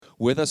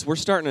with us. We're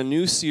starting a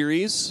new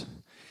series,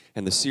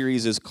 and the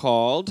series is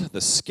called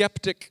The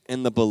Skeptic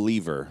and the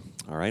Believer.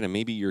 All right, and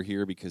maybe you're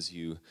here because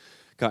you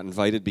got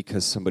invited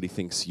because somebody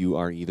thinks you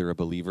are either a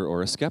believer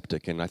or a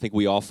skeptic, and I think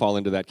we all fall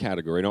into that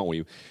category, don't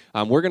we?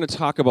 We're going to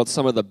talk about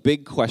some of the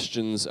big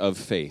questions of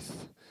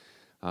faith.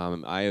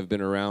 I have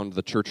been around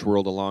the church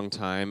world a long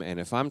time, and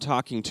if I'm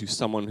talking to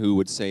someone who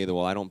would say,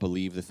 well, I don't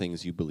believe the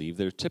things you believe,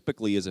 there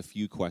typically is a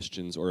few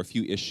questions or a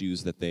few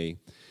issues that they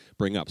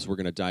bring up. So we're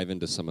going to dive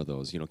into some of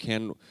those.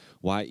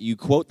 Why you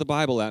quote the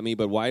Bible at me,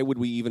 but why would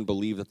we even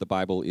believe that the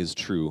Bible is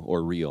true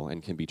or real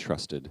and can be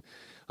trusted?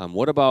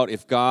 What about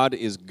if God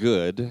is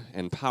good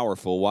and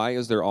powerful, why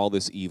is there all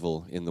this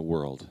evil in the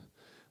world?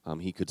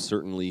 He could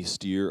certainly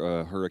steer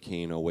a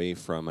hurricane away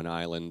from an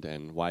island,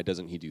 and why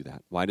doesn't he do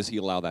that? Why does he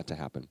allow that to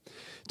happen?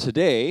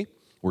 Today,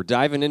 we're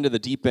diving into the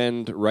deep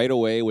end right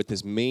away with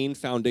this main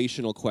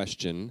foundational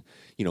question.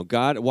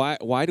 God,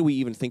 why do we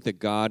even think that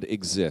God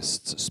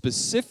exists?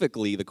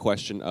 Specifically, the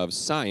question of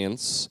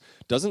science.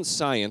 Doesn't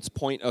science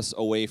point us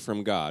away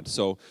from God?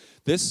 So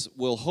this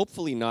will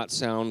hopefully not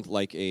sound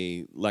like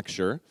a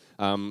lecture.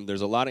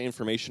 There's a lot of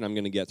information I'm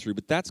going to get through,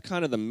 but that's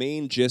kind of the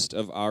main gist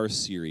of our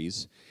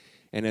series.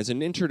 And as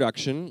an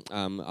introduction,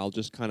 I'll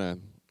just kind of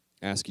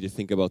ask you to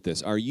think about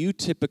this. Are you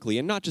typically,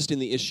 and not just in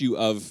the issue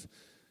of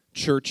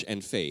church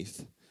and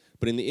faith,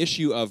 but in the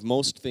issue of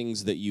most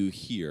things that you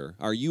hear,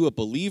 are you a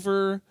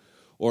believer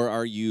or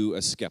are you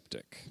a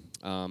skeptic?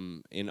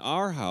 In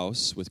our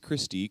house with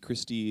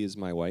Christy is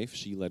my wife,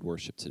 she led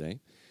worship today.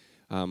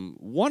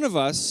 One of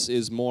us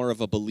is more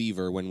of a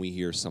believer when we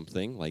hear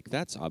something, like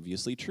that's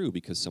obviously true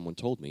because someone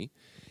told me,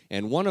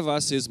 and one of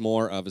us is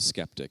more of a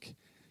skeptic.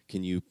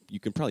 You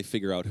can probably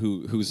figure out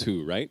who's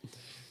who, right?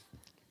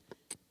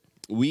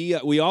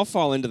 We all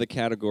fall into the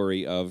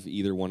category of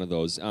either one of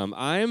those.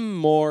 I'm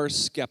more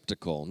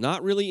skeptical,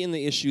 not really in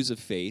the issues of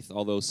faith,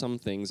 although some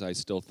things I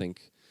still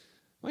think,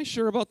 am I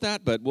sure about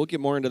that? But we'll get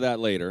more into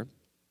that later.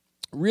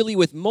 Really,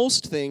 with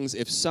most things,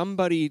 if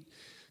somebody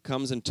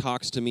comes and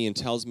talks to me and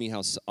tells me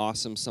how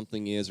awesome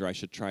something is or I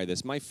should try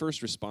this, my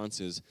first response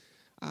is,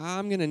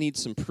 I'm going to need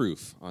some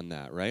proof on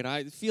that, right?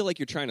 I feel like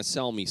you're trying to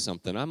sell me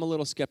something. I'm a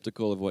little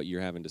skeptical of what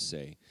you're having to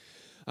say.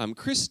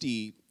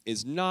 Christy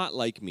is not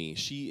like me.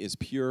 She is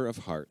pure of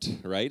heart,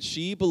 right?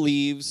 She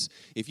believes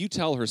if you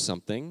tell her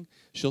something,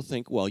 she'll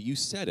think, well, you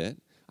said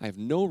it. I have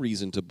no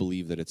reason to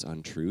believe that it's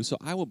untrue, so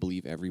I will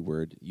believe every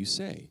word you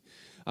say.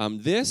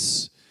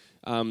 This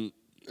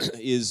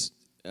is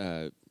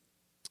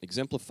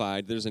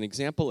exemplified. There's an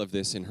example of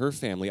this in her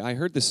family. I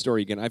heard this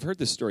story again. I've heard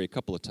this story a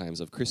couple of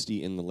times of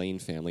Christy in the Lane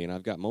family, and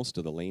I've got most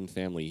of the Lane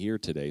family here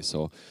today,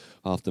 so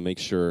I'll have to make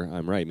sure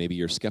I'm right. Maybe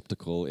you're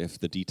skeptical if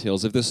the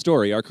details of this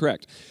story are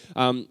correct.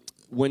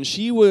 When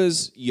she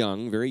was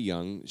young, very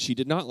young, she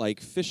did not like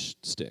fish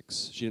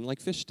sticks. She didn't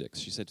like fish sticks.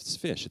 She said, it's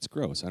fish, it's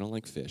gross. I don't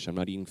like fish. I'm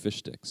not eating fish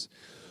sticks.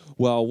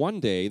 Well, one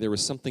day there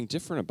was something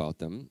different about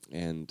them,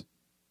 and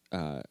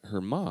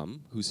her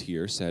mom, who's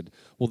here, said,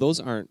 well, those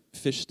aren't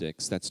fish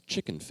sticks, that's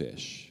chicken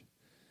fish.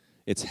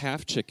 It's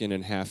half chicken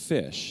and half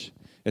fish.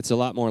 It's a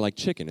lot more like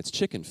chicken. It's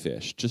chicken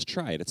fish. Just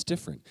try it. It's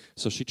different.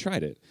 So she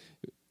tried it.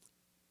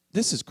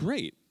 This is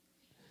great.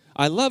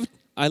 I love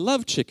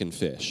chicken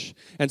fish.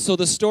 And so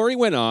the story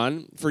went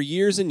on for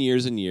years and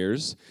years and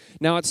years.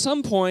 Now, at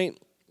some point,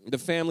 the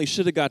family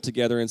should have got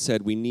together and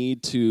said, we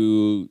need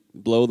to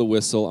blow the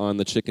whistle on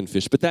the chicken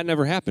fish. But that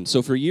never happened.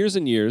 So for years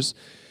and years,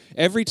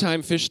 every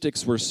time fish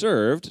sticks were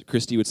served,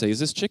 Christy would say, is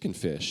this chicken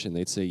fish? And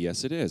they'd say,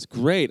 yes, it is.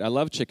 Great, I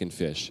love chicken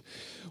fish.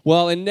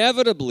 Well,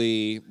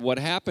 inevitably, what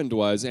happened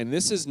was, and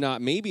this is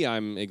not, maybe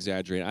I'm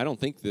exaggerating, I don't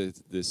think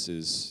that this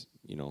is,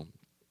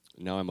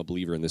 now I'm a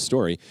believer in this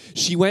story.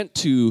 She went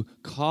to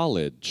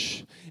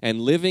college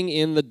and living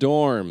in the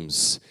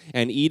dorms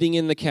and eating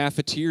in the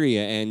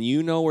cafeteria, and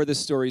you know where this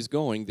story's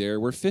going. There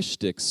were fish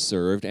sticks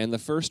served, and the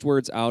first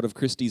words out of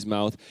Christy's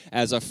mouth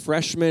as a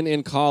freshman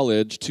in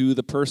college to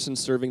the person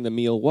serving the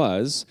meal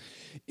was,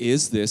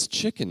 is this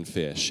chicken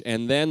fish?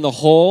 And then the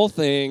whole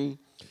thing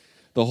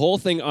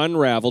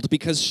unraveled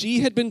because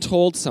she had been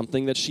told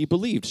something that she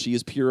believed. She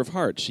is pure of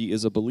heart. She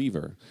is a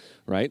believer,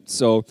 right?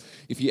 So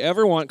if you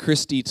ever want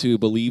Christy to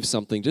believe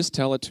something, just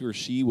tell it to her.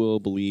 She will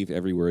believe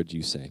every word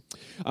you say.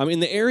 In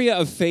the area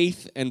of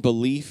faith and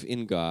belief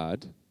in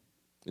God,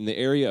 in the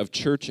area of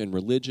church and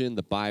religion,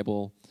 the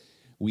Bible,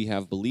 we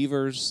have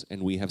believers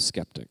and we have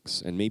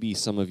skeptics. And maybe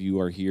some of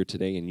you are here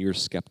today and you're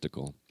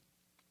skeptical.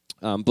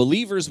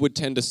 Believers would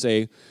tend to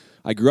say,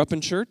 I grew up in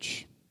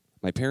church.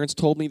 My parents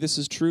told me this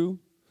is true.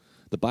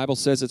 The Bible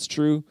says it's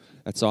true.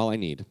 That's all I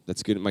need.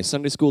 That's good. My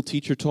Sunday school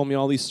teacher told me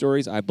all these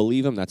stories. I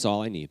believe them. That's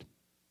all I need.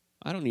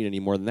 I don't need any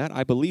more than that.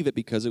 I believe it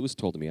because it was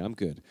told to me. I'm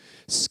good.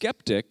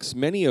 Skeptics,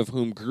 many of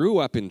whom grew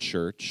up in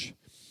church,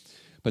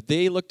 but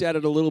they looked at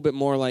it a little bit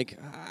more like,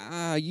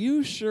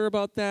 you sure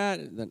about that?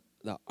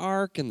 The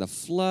ark and the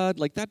flood,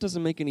 like that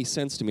doesn't make any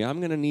sense to me. I'm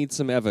going to need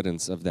some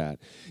evidence of that.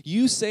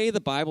 You say the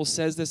Bible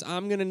says this.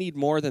 I'm going to need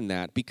more than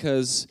that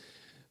because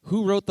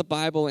who wrote the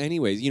Bible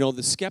anyways?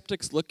 The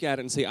skeptics look at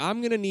it and say,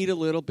 I'm going to need a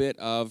little bit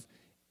of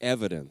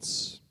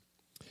evidence.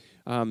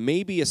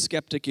 Maybe a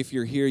skeptic, if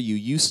you're here, you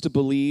used to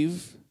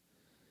believe,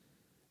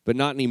 but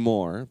not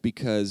anymore,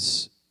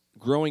 because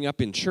growing up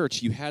in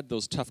church, you had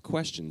those tough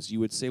questions. You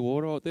would say, well,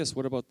 what about this?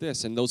 What about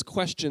this? And those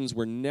questions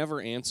were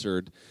never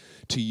answered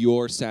to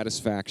your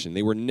satisfaction.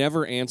 They were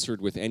never answered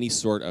with any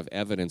sort of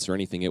evidence or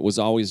anything. It was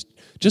always,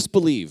 just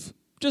believe.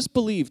 Just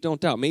believe,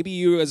 don't doubt. Maybe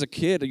you, as a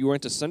kid, you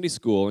went to Sunday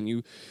school and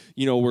you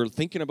were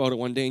thinking about it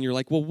one day and you're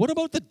like, well, what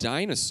about the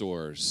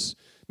dinosaurs,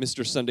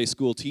 Mr. Sunday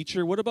school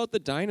teacher? What about the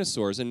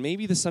dinosaurs? And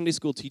maybe the Sunday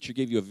school teacher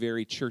gave you a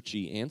very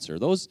churchy answer.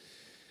 Those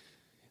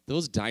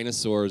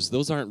dinosaurs,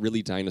 those aren't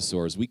really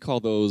dinosaurs. We call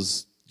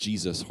those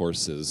Jesus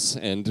horses.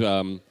 And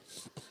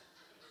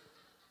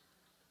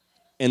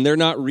they're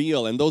not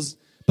real. And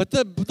but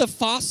the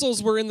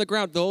fossils were in the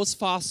ground. Those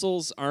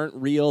fossils aren't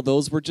real.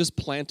 Those were just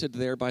planted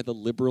there by the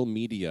liberal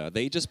media.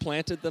 They just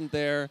planted them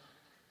there.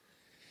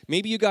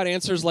 Maybe you got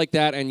answers like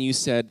that and you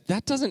said,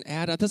 that doesn't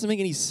add up, that doesn't make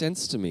any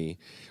sense to me.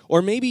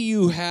 Or maybe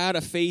you had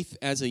a faith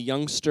as a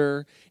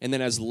youngster, and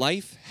then as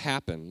life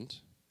happened,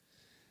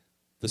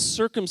 the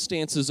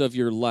circumstances of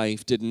your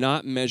life did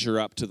not measure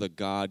up to the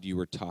God you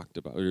were talked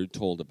about or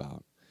told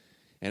about.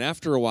 And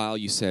after a while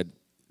you said,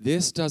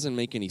 this doesn't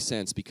make any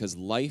sense because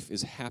life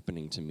is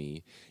happening to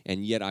me,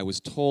 and yet I was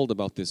told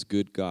about this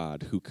good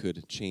God who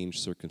could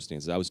change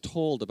circumstances. I was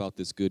told about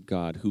this good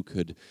God who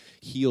could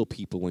heal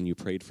people when you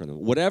prayed for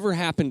them. Whatever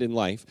happened in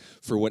life,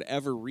 for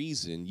whatever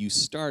reason, you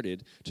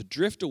started to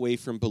drift away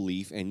from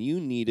belief and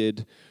you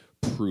needed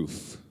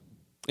proof.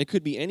 It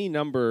could be any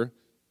number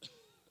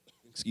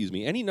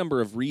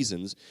of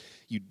reasons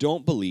you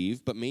don't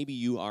believe, but maybe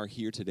you are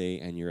here today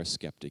and you're a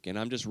skeptic. And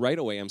I'm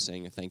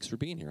saying thanks for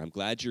being here. I'm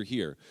glad you're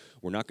here.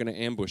 We're not going to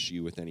ambush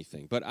you with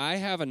anything. But I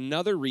have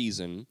another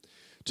reason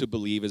to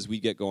believe as we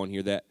get going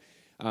here that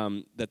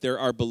there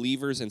are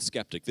believers and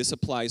skeptics. This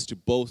applies to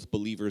both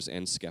believers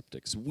and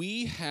skeptics.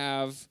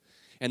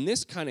 And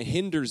this kind of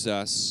hinders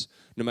us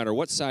no matter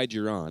what side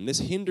you're on. This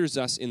hinders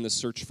us in the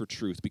search for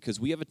truth because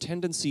we have a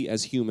tendency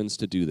as humans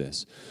to do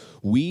this.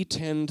 We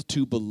tend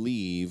to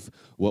believe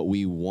what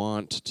we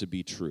want to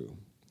be true.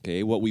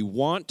 Okay, what we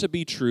want to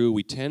be true,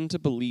 we tend to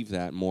believe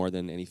that more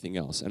than anything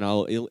else. And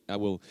I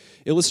will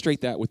illustrate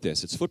that with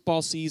this. It's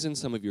football season.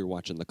 Some of you are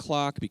watching the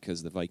clock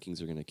because the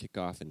Vikings are going to kick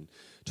off in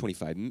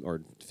 25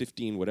 or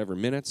 15 whatever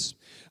minutes.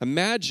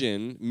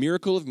 Imagine,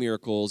 miracle of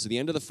miracles, the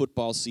end of the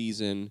football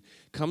season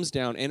comes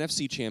down,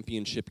 NFC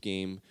Championship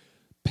game,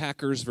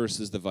 Packers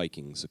versus the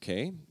Vikings,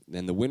 okay?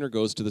 And the winner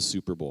goes to the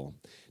Super Bowl.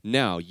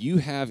 Now, you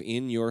have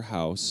in your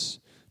house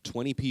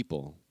 20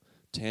 people,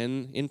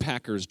 10 in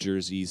Packers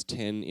jerseys,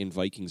 10 in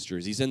Vikings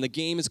jerseys, and the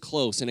game is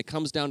close, and it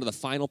comes down to the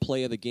final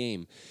play of the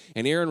game.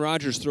 And Aaron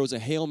Rodgers throws a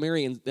Hail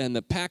Mary, and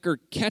the Packer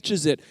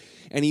catches it,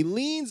 and he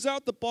leans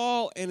out the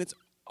ball, and it's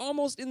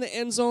almost in the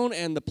end zone,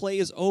 and the play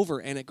is over,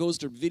 and it goes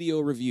to video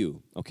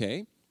review,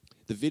 okay?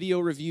 The video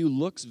review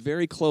looks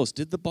very close.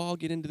 Did the ball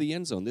get into the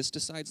end zone? This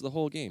decides the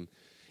whole game.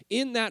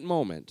 In that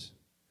moment,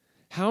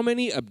 how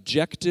many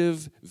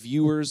objective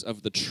viewers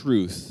of the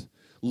truth,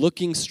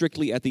 looking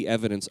strictly at the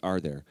evidence,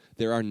 are there?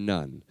 There are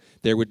none.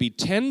 There would be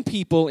 10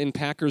 people in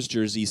Packers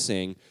jerseys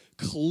saying,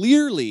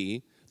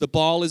 clearly the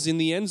ball is in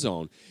the end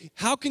zone.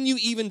 How can you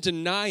even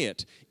deny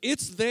it?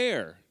 It's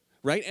there,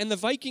 right? And the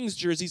Vikings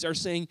jerseys are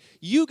saying,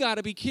 you got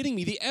to be kidding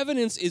me. The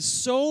evidence is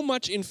so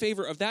much in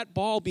favor of that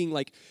ball being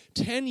like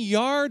 10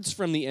 yards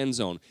from the end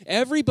zone.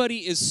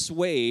 Everybody is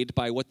swayed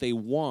by what they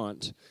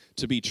want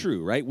to be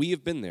true, right? We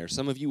have been there.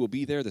 Some of you will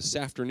be there this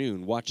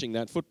afternoon watching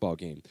that football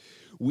game.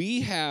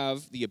 We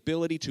have the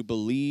ability to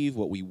believe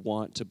what we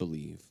want to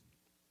believe.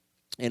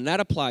 And that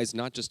applies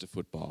not just to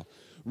football,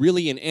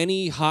 really in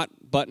any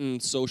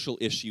hot-button social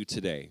issue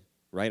today,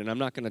 right? And I'm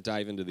not going to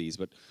dive into these,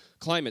 but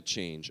climate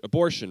change,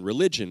 abortion,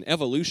 religion,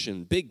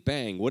 evolution, Big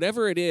Bang,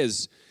 whatever it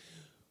is,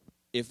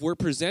 if we're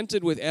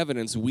presented with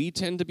evidence, we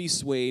tend to be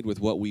swayed with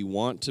what we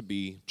want to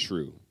be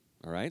true.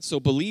 All right? So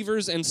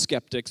believers and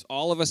skeptics,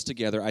 all of us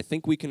together, I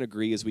think we can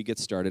agree as we get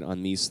started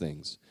on these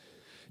things.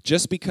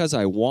 Just because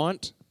I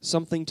want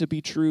something to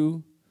be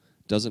true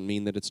doesn't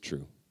mean that it's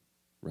true,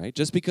 right?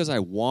 Just because I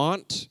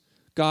want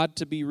God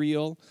to be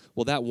real,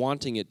 well, that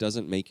wanting it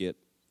doesn't make it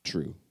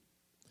true.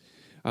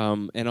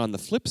 And on the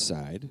flip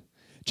side,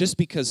 just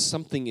because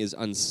something is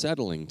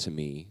unsettling to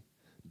me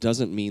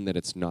doesn't mean that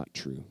it's not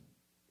true.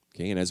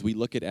 Okay? And as we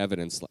look at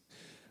evidence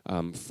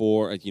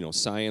for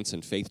science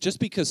and faith, just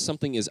because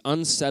something is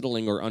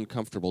unsettling or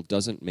uncomfortable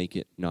doesn't make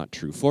it not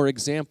true. For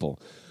example,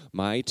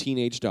 my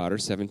teenage daughter,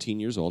 17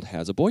 years old,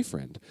 has a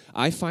boyfriend.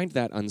 I find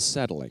that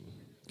unsettling,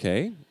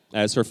 okay?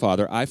 As her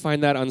father, I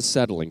find that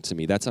unsettling to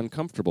me. That's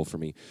uncomfortable for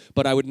me.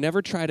 But I would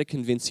never try to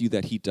convince you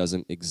that he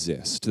doesn't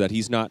exist, that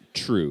he's not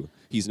true,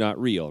 he's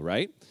not real,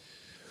 right?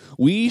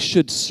 We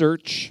should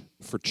search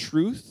for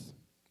truth.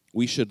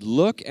 We should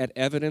look at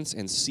evidence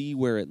and see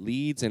where it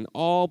leads, and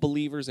all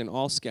believers and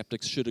all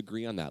skeptics should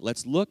agree on that.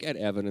 Let's look at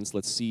evidence.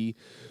 Let's see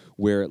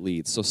where it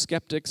leads. So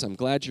skeptics, I'm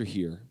glad you're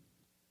here,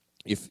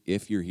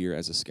 if you're here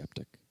as a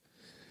skeptic.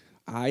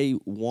 I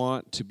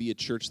want to be a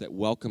church that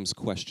welcomes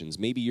questions.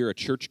 Maybe you're a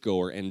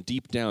churchgoer, and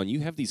deep down you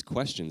have these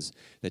questions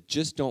that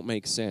just don't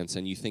make sense,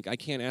 and you think, I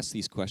can't ask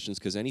these questions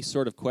because any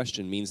sort of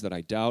question means that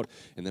I doubt,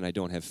 and then I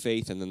don't have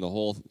faith, and then the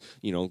whole,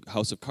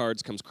 house of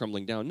cards comes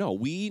crumbling down. No,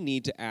 we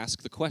need to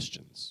ask the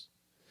questions.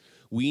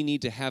 We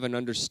need to have an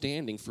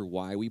understanding for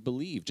why we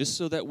believe, just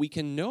so that we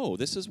can know,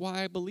 this is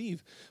why I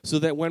believe, so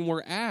that when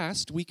we're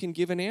asked, we can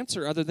give an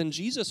answer other than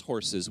Jesus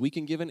horses. We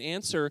can give an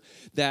answer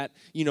that,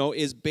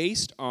 is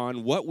based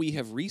on what we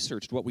have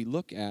researched, what we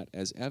look at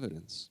as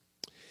evidence.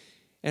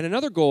 And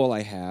another goal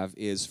I have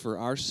is for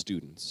our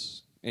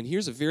students. And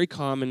here's a very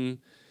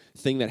common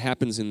thing that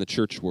happens in the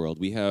church world.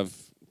 We have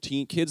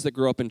kids that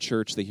grow up in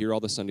church, they hear all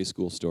the Sunday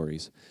school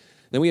stories.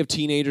 Then we have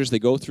teenagers, they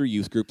go through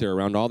youth group, they're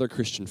around all their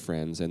Christian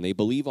friends, and they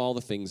believe all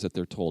the things that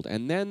they're told.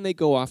 And then they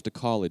go off to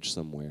college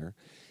somewhere,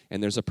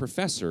 and there's a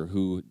professor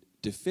who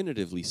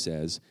definitively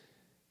says,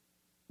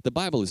 the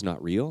Bible is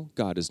not real,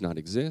 God does not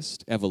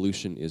exist,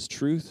 evolution is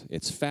truth,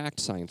 it's fact,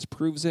 science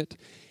proves it.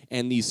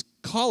 And these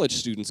college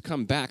students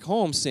come back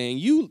home saying,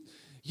 you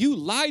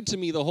lied to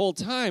me the whole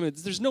time.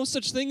 There's no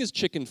such thing as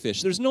chicken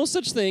fish. There's no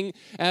such thing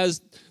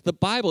as the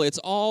Bible. It's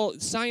all,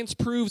 science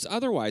proves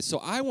otherwise. So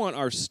I want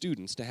our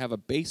students to have a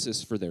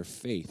basis for their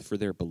faith, for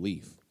their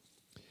belief.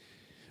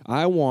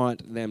 I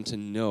want them to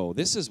know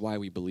this is why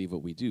we believe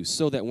what we do,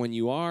 so that when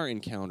you are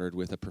encountered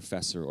with a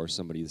professor or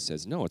somebody that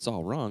says, no, it's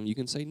all wrong, you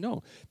can say,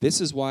 no,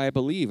 this is why I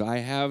believe. I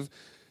have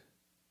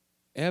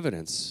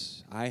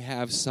evidence. I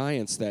have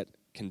science that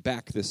can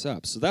back this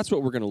up. So that's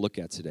what we're going to look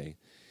at today.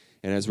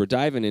 And as we're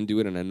diving into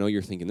it, and I know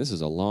you're thinking, this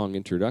is a long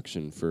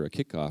introduction for a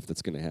kickoff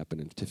that's going to happen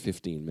in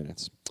 15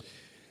 minutes.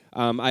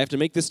 I have to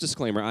make this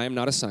disclaimer. I am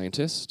not a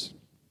scientist.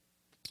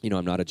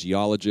 I'm not a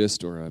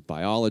geologist or a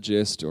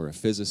biologist or a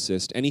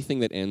physicist,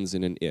 anything that ends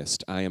in an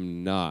ist. I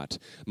am not.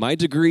 My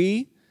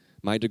degree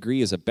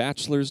is a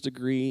bachelor's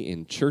degree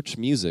in church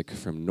music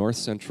from North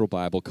Central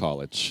Bible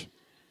College.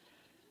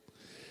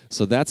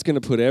 So that's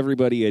going to put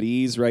everybody at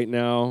ease right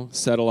now,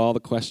 settle all the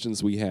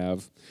questions we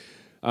have.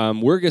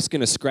 We're just going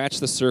to scratch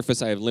the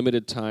surface. I have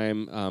limited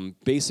time.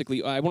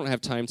 Basically, I won't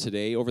have time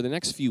today. Over the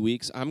next few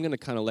weeks, I'm going to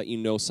kind of let you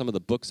know some of the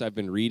books I've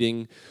been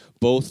reading,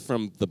 both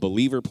from the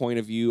believer point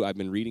of view. I've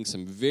been reading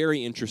some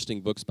very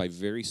interesting books by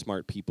very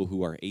smart people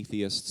who are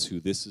atheists, who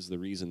this is the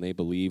reason they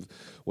believe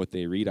what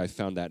they read. I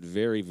found that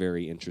very,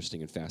 very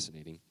interesting and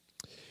fascinating.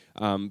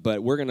 But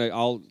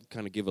I'll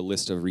kind of give a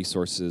list of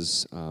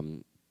resources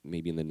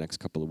maybe in the next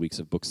couple of weeks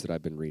of books that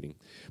I've been reading.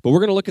 But we're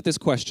going to look at this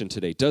question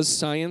today. Does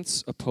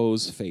science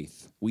oppose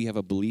faith? We have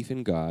a belief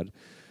in God.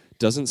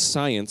 Doesn't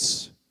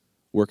science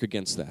work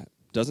against that?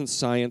 Doesn't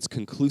science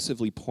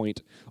conclusively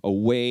point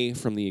away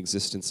from the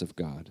existence of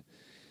God?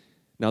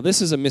 Now,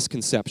 this is a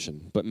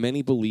misconception, but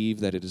many believe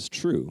that it is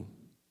true.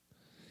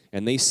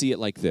 And they see it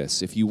like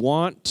this. If you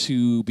want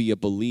to be a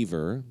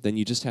believer, then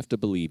you just have to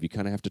believe. You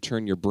kind of have to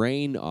turn your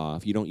brain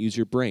off. You don't use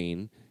your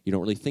brain. You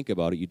don't really think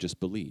about it. You just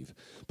believe.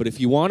 But if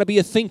you want to be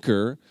a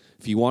thinker,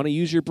 if you want to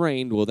use your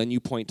brain, well, then you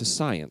point to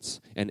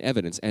science and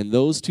evidence. And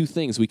those two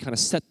things, we kind of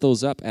set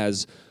those up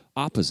as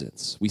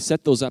opposites. We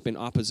set those up in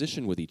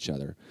opposition with each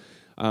other.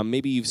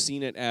 Maybe you've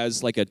seen it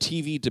as like a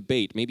TV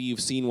debate. Maybe you've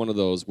seen one of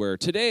those where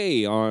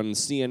today on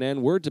CNN,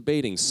 we're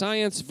debating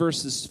science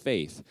versus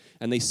faith.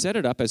 And they set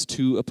it up as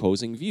two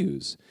opposing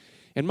views.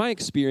 And my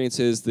experience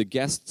is the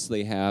guests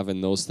they have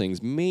and those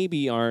things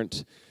maybe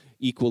aren't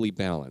equally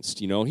balanced.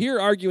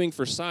 Here arguing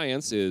for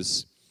science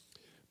is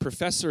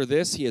Professor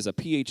this. He has a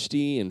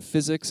PhD in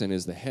physics and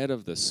is the head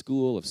of the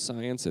School of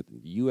Science at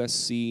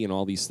USC and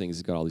all these things.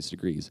 He's got all these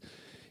degrees.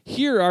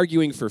 Here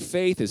arguing for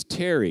faith is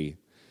Terry.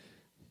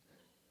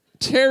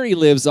 Terry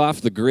lives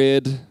off the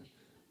grid.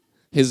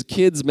 His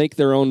kids make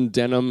their own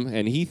denim,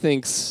 and he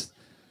thinks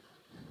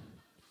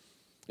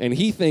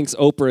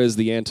Oprah is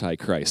the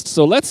Antichrist.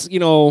 So let's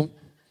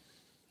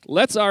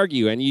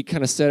argue, and you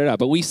kind of set it up.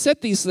 But we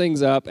set these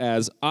things up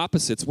as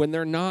opposites when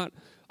they're not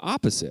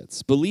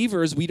opposites.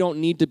 Believers, we don't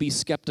need to be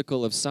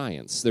skeptical of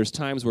science. There's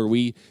times where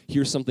we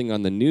hear something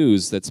on the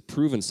news that's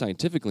proven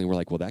scientifically, and we're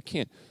like, well,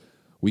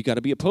 we got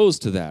to be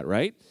opposed to that,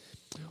 right?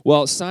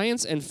 Well,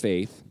 science and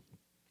faith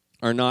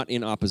are not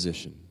in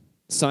opposition.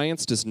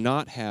 Science does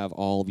not have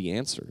all the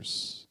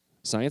answers.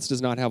 Science does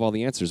not have all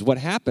the answers. What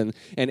happened,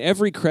 and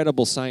every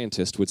credible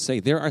scientist would say,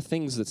 there are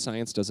things that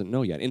science doesn't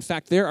know yet. In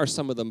fact, there are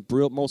some of the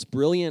most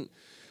brilliant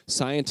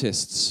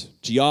scientists,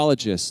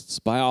 geologists,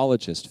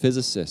 biologists,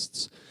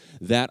 physicists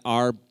that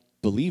are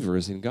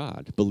believers in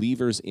God,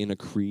 believers in a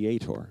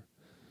creator.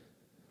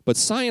 But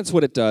science,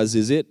 what it does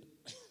is it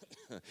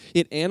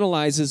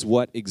analyzes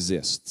what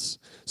exists.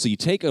 So you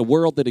take a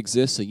world that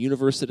exists, a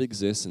universe that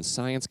exists, and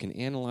science can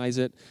analyze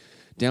it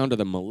down to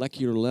the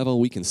molecular level.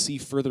 We can see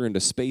further into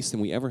space than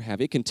we ever have.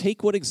 It can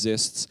take what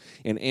exists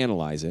and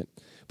analyze it,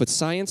 but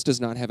science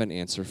does not have an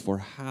answer for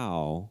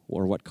how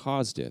or what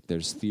caused it.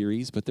 There's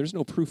theories, but there's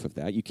no proof of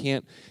that. You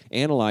can't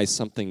analyze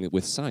something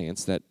with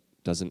science that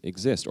doesn't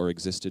exist or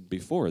existed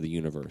before the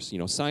universe.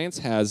 Science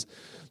has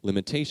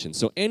limitations.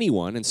 So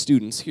anyone, and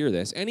students hear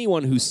this,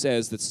 anyone who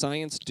says that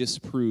science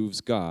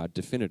disproves God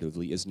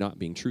definitively is not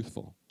being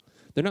truthful.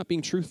 They're not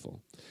being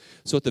truthful.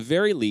 So at the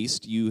very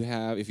least,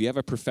 if you have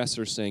a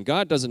professor saying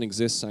God doesn't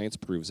exist, science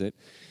proves it,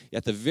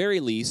 at the very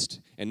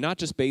least, and not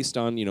just based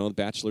on, the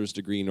bachelor's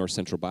degree nor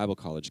Central Bible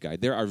College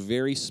guide, there are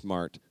very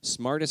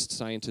smartest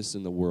scientists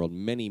in the world,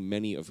 many,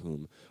 many of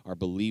whom are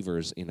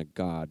believers in a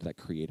God that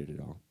created it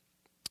all.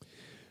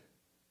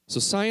 So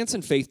science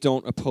and faith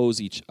don't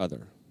oppose each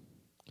other.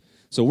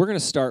 So we're going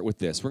to start with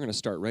this. We're going to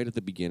start right at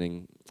the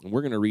beginning, and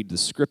we're going to read the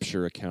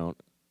scripture account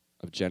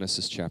of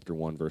Genesis chapter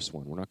 1, verse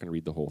 1. We're not going to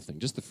read the whole thing,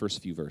 just the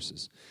first few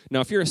verses. Now,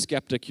 if you're a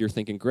skeptic, you're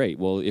thinking, great,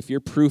 well, if your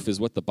proof is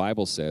what the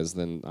Bible says,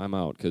 then I'm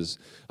out because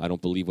I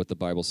don't believe what the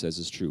Bible says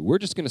is true. We're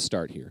just going to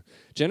start here.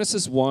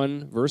 Genesis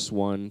 1, verse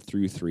 1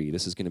 through 3.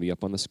 This is going to be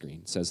up on the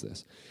screen. It says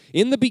this.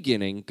 In the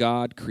beginning,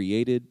 God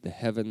created the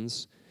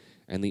heavens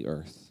and the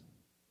earth.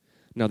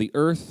 Now the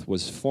earth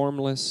was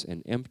formless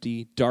and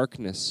empty.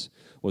 Darkness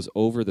was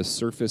over the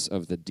surface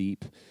of the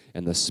deep,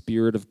 and the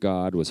Spirit of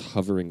God was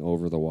hovering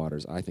over the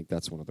waters. I think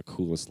that's one of the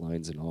coolest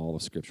lines in all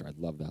of Scripture. I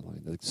love that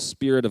line. The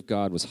Spirit of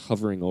God was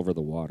hovering over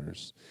the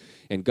waters.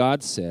 And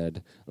God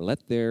said,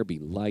 "Let there be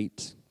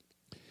light,"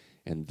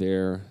 and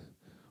there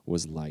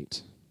was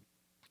light.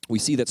 We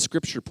see that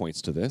Scripture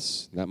points to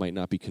this. That might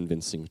not be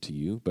convincing to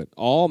you, but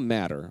all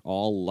matter,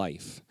 all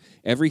life,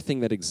 everything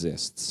that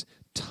exists,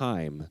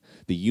 time,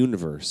 the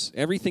universe,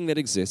 everything that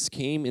exists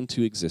came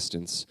into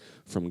existence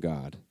from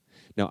God.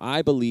 Now,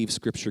 I believe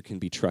Scripture can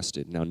be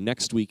trusted. Now,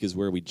 next week is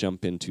where we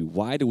jump into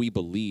why do we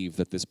believe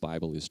that this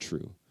Bible is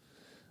true?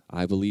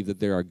 I believe that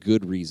there are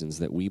good reasons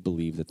that we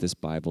believe that this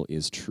Bible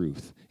is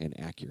truth and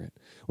accurate.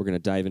 We're going to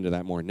dive into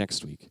that more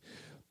next week.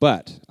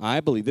 But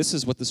I believe this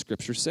is what the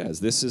Scripture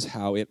says. This is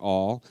how it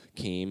all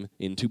came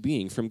into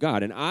being from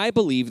God. And I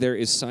believe there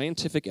is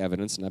scientific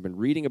evidence, and I've been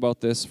reading about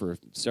this for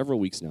several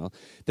weeks now.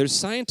 There's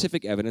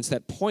scientific evidence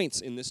that points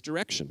in this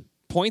direction,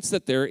 points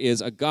that there is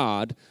a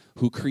God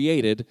who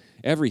created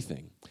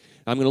everything.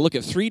 I'm going to look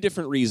at three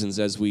different reasons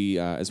as we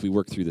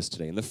work through this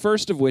today. And the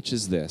first of which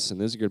is this,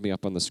 and this is going to be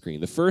up on the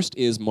screen. The first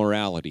is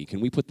morality. Can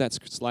we put that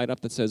slide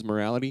up that says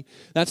morality?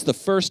 That's the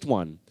first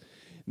one.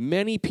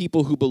 Many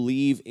people who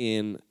believe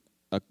in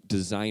a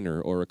designer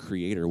or a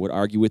creator would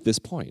argue with this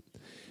point.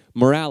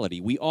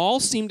 Morality. We all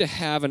seem to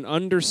have an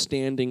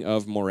understanding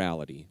of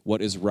morality, what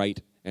is right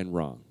and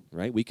wrong,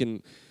 right?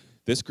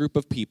 This group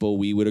of people,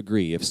 we would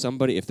agree. If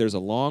there's a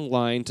long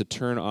line to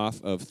turn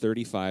off of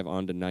 35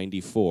 onto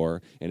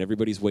 94, and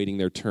everybody's waiting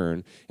their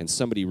turn, and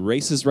somebody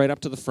races right up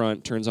to the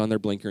front, turns on their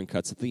blinker, and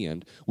cuts at the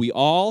end, we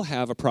all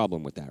have a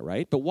problem with that,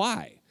 right? But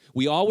why?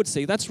 We all would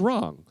say that's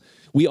wrong.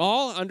 We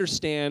all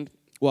understand,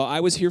 well,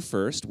 I was here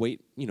first. We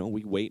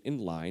wait in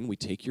line. We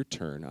take your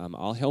turn.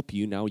 I'll help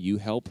you. Now you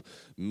help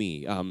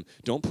me.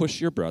 Don't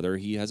push your brother.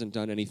 He hasn't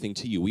done anything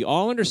to you. We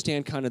all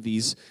understand kind of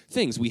these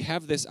things. We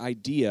have this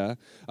idea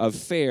of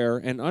fair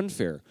and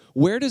unfair.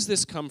 Where does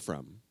this come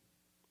from?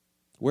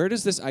 Where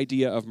does this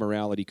idea of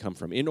morality come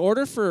from? In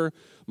order for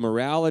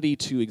morality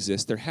to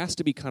exist, there has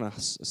to be kind of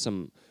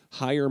some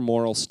higher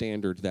moral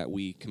standard that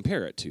we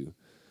compare it to.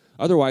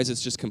 Otherwise,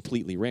 it's just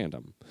completely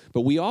random.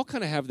 But we all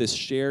kind of have this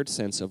shared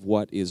sense of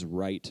what is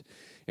right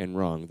and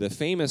wrong. The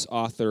famous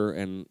author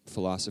and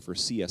philosopher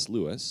C.S.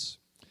 Lewis,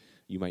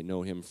 you might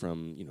know him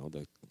from,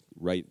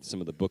 some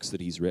of the books that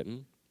he's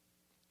written.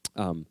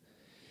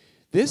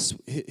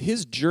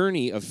 His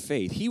journey of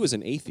faith, he was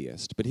an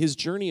atheist, but his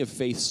journey of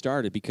faith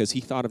started because he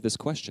thought of this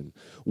question: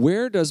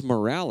 where does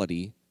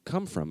morality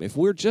come from? If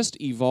we're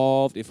just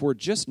evolved, if we're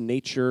just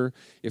nature,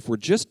 if we're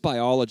just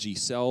biology,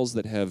 cells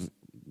that have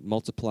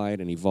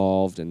multiplied and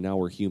evolved, and now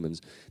we're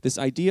humans. This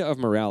idea of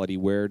morality,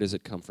 where does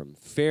it come from?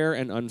 Fair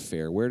and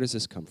unfair, where does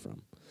this come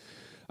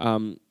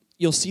from?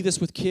 You'll see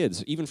this with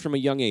kids, even from a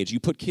young age. You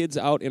put kids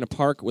out in a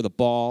park with a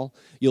ball,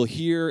 you'll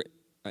hear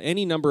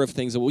any number of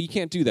things. Well, you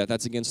can't do that.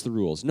 That's against the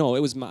rules. No, it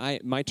was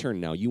my turn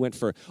now. You went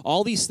for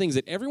all these things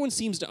that everyone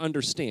seems to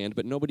understand,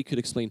 but nobody could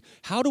explain.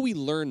 How do we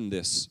learn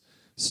this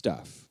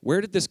stuff?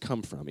 Where did this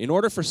come from? In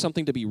order for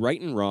something to be right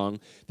and wrong,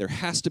 there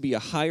has to be a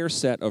higher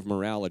set of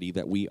morality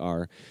that we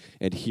are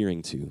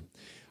adhering to.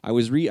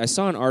 I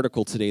saw an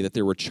article today that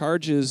there were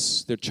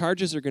charges. Their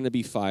charges are going to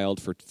be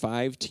filed for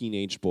 5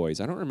 teenage boys.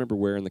 I don't remember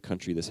where in the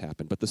country this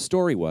happened, but the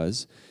story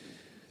was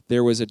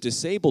there was a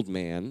disabled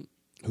man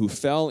who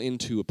fell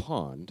into a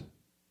pond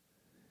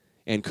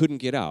and couldn't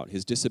get out.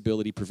 His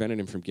disability prevented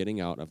him from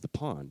getting out of the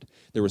pond.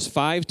 There was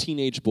 5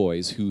 teenage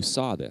boys who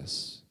saw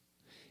this.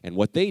 And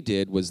what they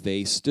did was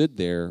they stood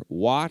there,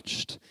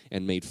 watched,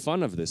 and made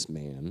fun of this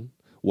man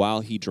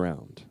while he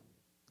drowned.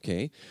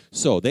 Okay?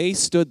 So they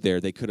stood there.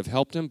 They could have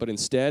helped him, but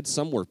instead,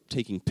 some were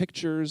taking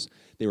pictures,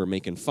 they were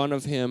making fun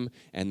of him,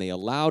 and they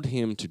allowed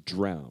him to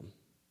drown.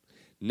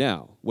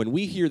 Now, when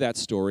we hear that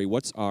story,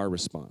 what's our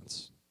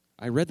response?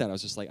 I read that. I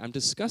was just like, I'm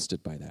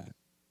disgusted by that.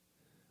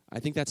 I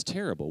think that's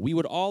terrible. We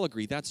would all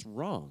agree that's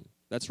wrong.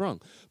 That's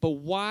wrong. But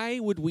why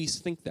would we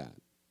think that?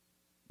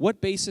 What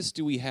basis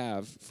do we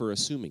have for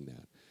assuming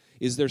that?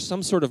 Is there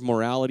some sort of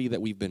morality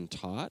that we've been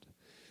taught?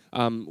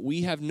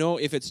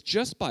 If it's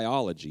just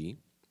biology,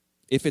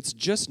 if it's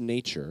just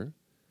nature,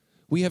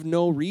 we have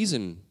no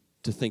reason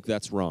to think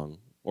that's wrong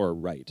or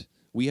right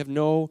We have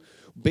no,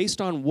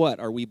 based on what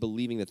are we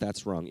believing that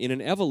that's wrong? In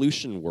an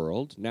evolution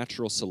world,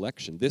 natural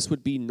selection, this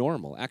would be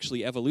normal.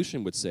 Actually,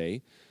 evolution would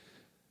say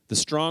the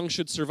strong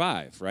should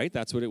survive, right?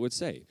 That's what it would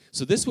say.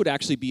 So this would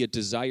actually be a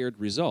desired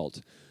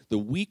result. The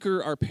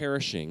weaker are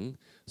perishing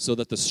so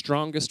that the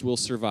strongest will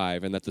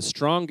survive and that the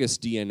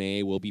strongest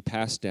DNA will be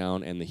passed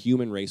down and the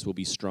human race will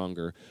be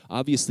stronger.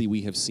 Obviously,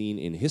 we have seen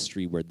in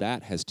history where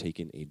that has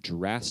taken a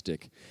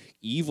drastic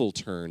evil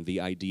turn, the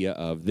idea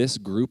of this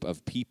group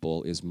of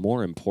people is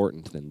more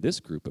important than this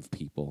group of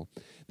people.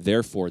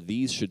 Therefore,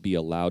 these should be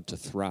allowed to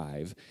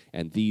thrive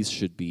and these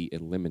should be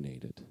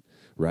eliminated.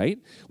 Right?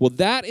 Well,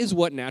 that is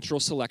what natural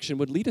selection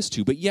would lead us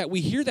to. But yet we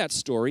hear that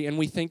story and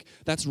we think,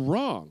 that's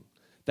wrong.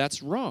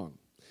 That's wrong.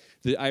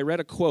 I read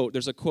a quote.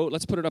 There's a quote.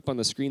 Let's put it up on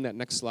the screen, that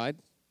next slide,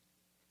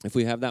 if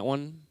we have that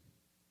one.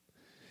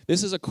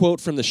 This is a quote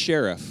from the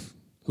sheriff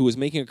who was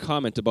making a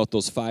comment about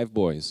those 5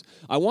 boys.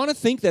 I want to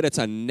think that it's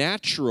a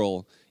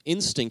natural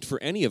instinct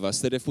for any of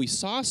us that if we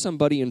saw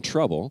somebody in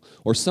trouble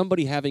or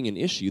somebody having an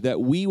issue, that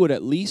we would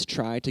at least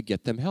try to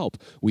get them help.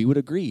 We would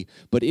agree.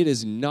 But it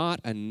is not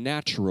a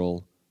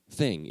natural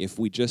thing if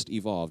we just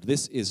evolved.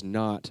 This is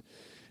not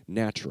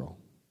natural.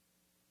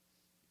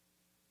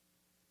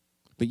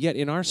 But yet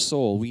in our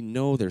soul, we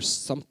know there's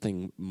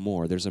something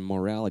more. There's a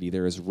morality.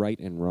 There is right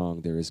and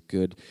wrong. There is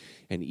good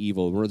and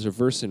evil. There's a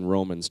verse in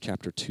Romans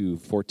chapter 2,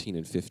 14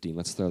 and 15.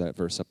 Let's throw that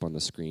verse up on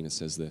the screen. It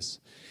says this.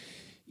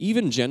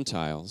 Even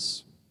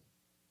Gentiles,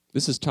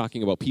 this is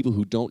talking about people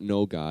who don't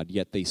know God,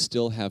 yet they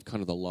still have kind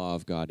of the law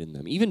of God in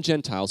them. Even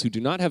Gentiles who do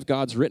not have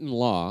God's written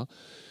law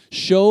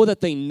show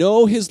that they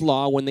know his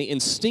law when they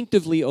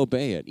instinctively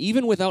obey it,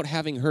 even without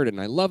having heard it. And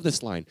I love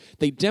this line.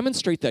 They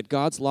demonstrate that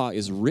God's law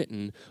is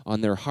written on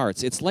their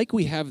hearts. It's like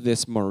we have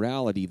this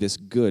morality, this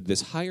good,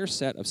 this higher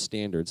set of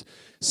standards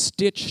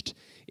stitched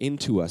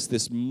into us,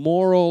 this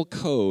moral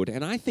code.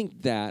 And I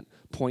think that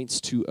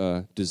points to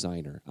a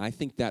designer. I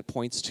think that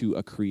points to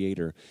a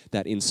creator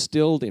that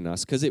instilled in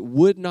us, because it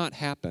would not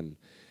happen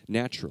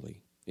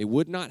naturally. It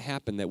would not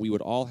happen that we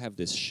would all have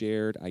this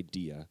shared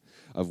idea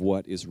of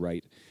what is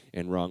right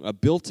and wrong, a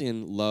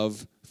built-in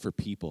love for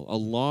people, a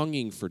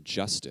longing for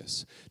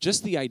justice.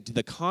 Just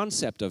the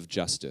concept of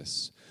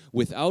justice,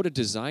 without a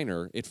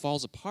designer, it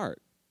falls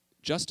apart.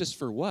 Justice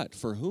for what?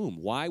 For whom?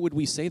 Why would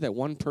we say that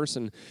one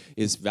person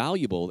is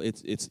valuable?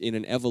 It's in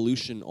an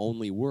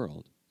evolution-only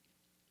world.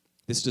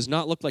 This does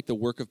not look like the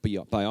work of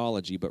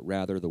biology, but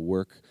rather the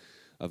work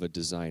of a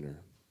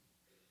designer.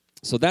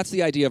 So that's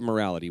the idea of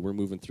morality. We're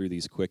moving through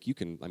these quick.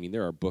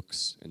 There are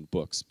books and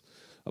books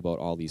about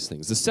all these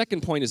things. The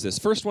second point is this.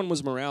 First one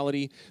was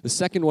morality. The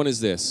second one is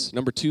this.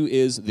 Number 2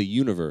 is the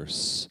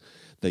universe.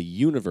 The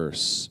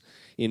universe.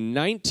 In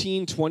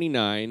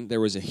 1929, there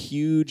was a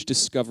huge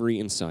discovery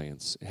in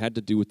science. It had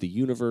to do with the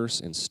universe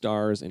and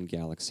stars and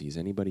galaxies.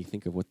 Anybody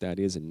think of what that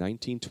is? In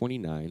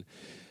 1929,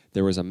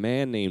 there was a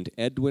man named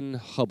Edwin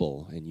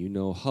Hubble, and you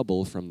know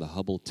Hubble from the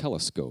Hubble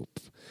telescope.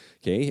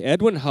 Okay,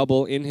 Edwin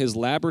Hubble in his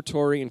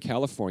laboratory in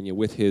California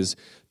with his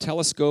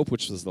telescope,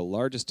 which was the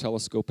largest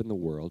telescope in the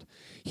world,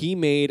 he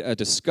made a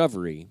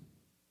discovery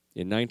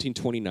in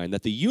 1929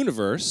 that the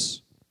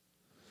universe,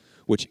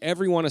 which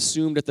everyone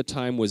assumed at the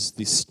time was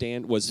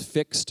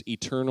fixed,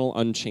 eternal,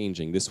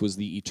 unchanging. This was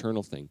the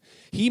eternal thing.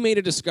 He made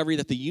a discovery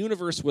that the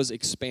universe was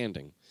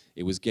expanding.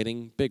 It was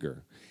getting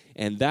bigger.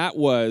 And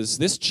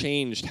this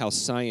changed how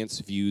science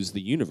views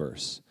the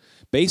universe.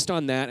 Based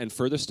on that and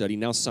further study,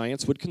 now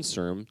science would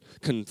confirm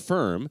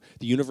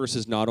the universe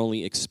is not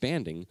only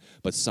expanding,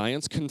 but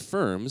science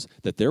confirms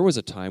that there was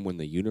a time when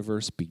the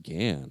universe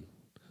began.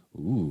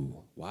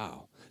 Ooh,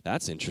 wow,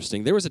 that's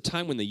interesting. There was a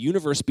time when the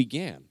universe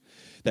began.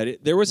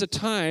 There was a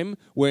time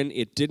when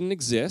it didn't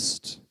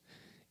exist,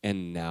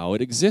 and now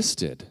it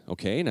existed.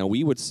 Okay, now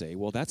we would say,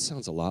 well, that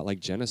sounds a lot like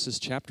Genesis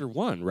chapter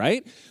 1,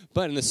 right?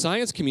 But in the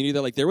science community,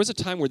 they're like, there was a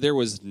time where there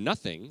was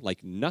nothing,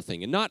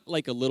 and not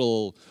like a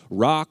little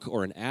rock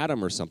or an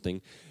atom or something.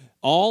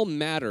 All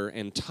matter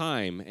and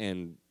time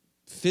and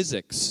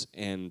physics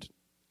and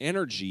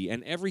energy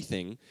and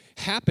everything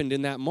happened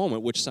in that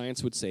moment, which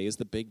science would say is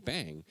the Big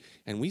Bang.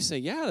 And we say,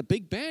 yeah, the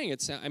Big Bang.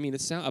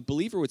 A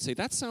believer would say,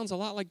 that sounds a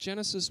lot like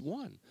Genesis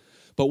 1.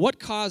 But what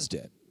caused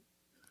it?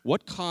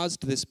 What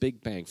caused this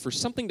Big Bang? For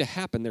something to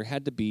happen, there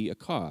had to be a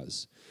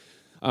cause.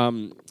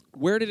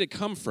 Where did it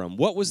come from?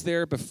 What was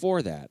there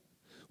before that?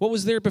 What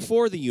was there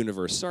before the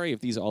universe? Sorry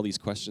if all these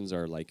questions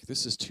are like,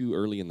 this is too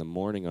early in the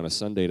morning on a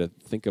Sunday to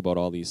think about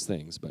all these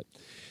things. But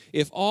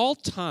if all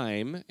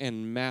time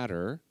and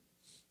matter,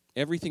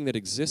 everything that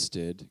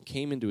existed,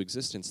 came into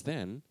existence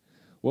then,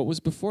 what was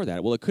before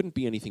that? Well, it couldn't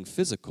be anything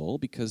physical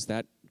because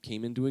that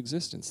came into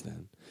existence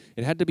then.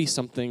 It had to be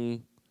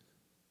something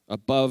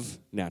above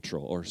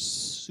natural or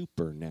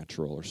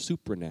supernatural,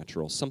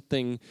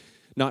 something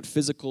not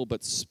physical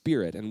but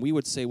spirit. And we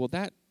would say, well,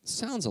 that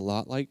sounds a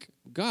lot like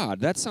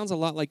God. That sounds a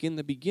lot like in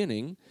the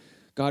beginning,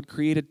 God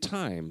created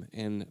time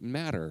and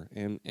matter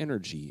and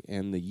energy,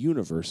 and the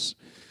universe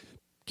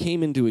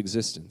came into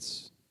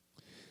existence.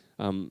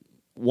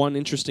 One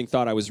interesting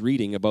thought I was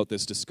reading about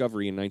this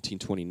discovery in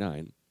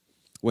 1929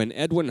 when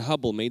Edwin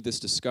Hubble made this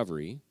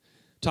discovery,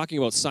 talking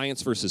about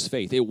science versus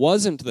faith, it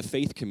wasn't the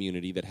faith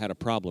community that had a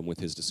problem with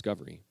his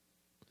discovery.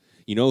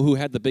 You know who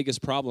had the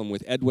biggest problem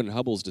with Edwin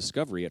Hubble's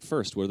discovery at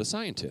first were the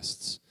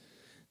scientists.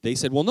 They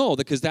said, well, no,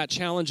 because that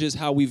challenges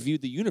how we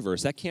viewed the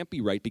universe. That can't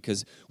be right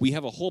because we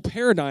have a whole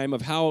paradigm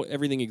of how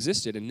everything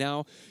existed, and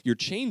now you're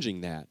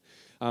changing that.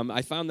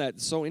 I found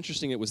that so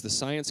interesting. It was the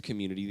science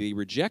community. They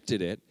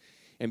rejected it,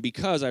 and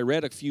because I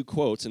read a few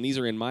quotes, and these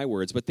are in my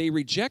words, but they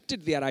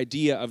rejected that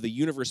idea of the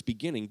universe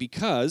beginning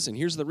because, and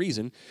here's the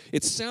reason,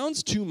 it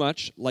sounds too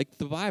much like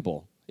the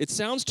Bible. It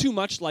sounds too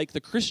much like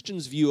the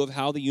Christian's view of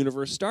how the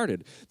universe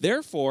started.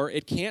 Therefore,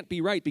 it can't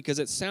be right because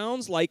it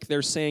sounds like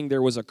they're saying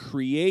there was a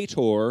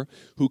creator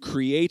who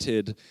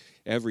created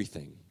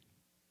everything.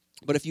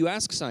 But if you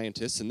ask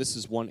scientists, and this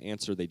is one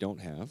answer they don't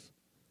have,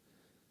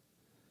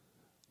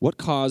 what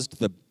caused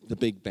the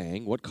Big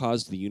Bang? What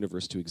caused the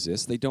universe to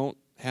exist? They don't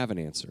have an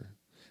answer.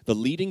 The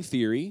leading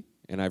theory,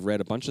 and I've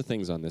read a bunch of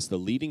things on this, the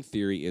leading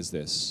theory is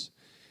this.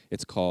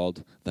 It's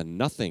called the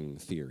nothing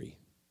theory,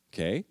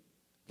 okay?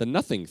 The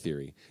nothing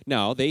theory.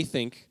 Now, they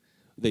think,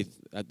 they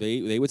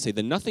would say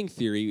the nothing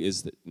theory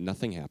is that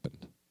nothing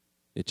happened.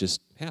 It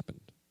just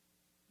happened.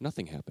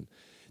 Nothing happened.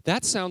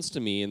 That sounds to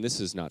me, and this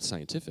is not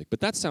scientific, but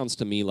that sounds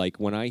to me like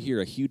when I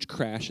hear a huge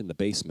crash in the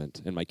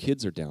basement and my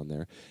kids are down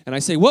there, and I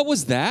say, what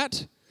was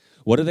that?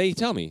 What do they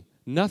tell me?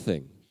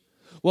 Nothing.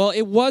 Well,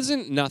 it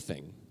wasn't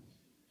nothing.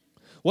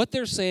 What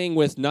they're saying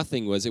with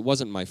nothing was it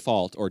wasn't my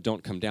fault or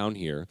don't come down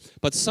here,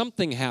 but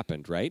something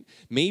happened, right?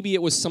 Maybe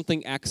it was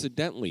something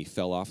accidentally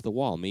fell off the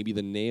wall. Maybe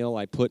the nail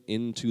I put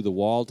into the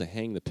wall to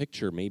hang the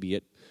picture, maybe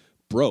it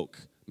broke.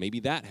 Maybe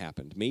that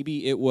happened.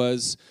 Maybe it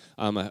was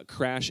a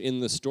crash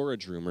in the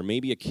storage room, or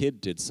maybe a kid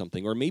did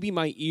something, or maybe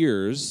my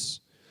ears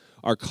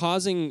are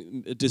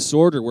causing a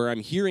disorder where I'm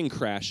hearing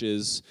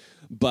crashes,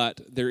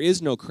 but there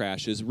is no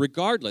crashes.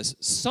 Regardless,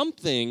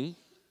 something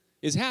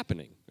is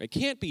happening. It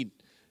can't be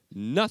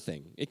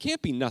nothing. It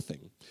can't be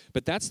nothing.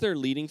 But that's their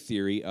leading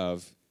theory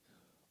of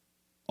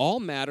all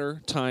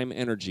matter, time,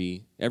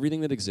 energy,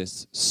 everything that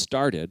exists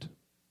started,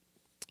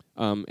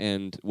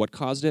 and what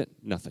caused it?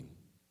 Nothing.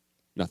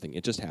 Nothing.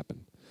 It just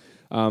happened.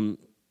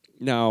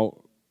 Now,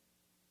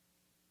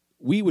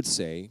 we would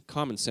say,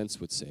 common sense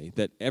would say,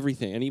 that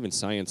everything, and even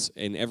science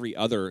in every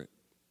other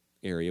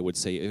area would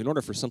say, in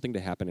order for something to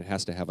happen, it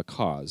has to have a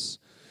cause.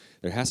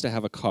 There has to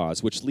have a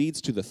cause, which leads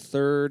to the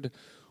third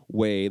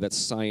way that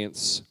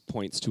science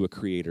points to a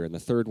creator, and the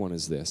third one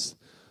is this: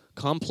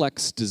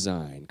 complex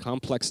design.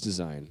 Complex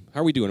design.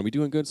 How are we doing? Are we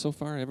doing good so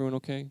far? Everyone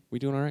okay? We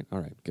doing all right? All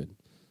right, good.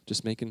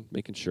 Just making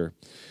sure.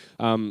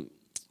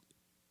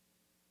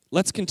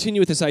 Let's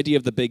continue with this idea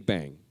of the Big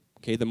Bang.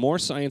 Okay, the more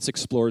science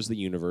explores the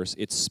universe,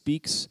 it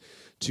speaks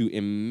to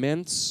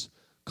immense,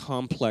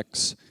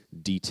 complex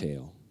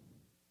detail.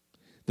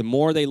 The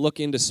more they look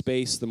into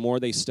space, the more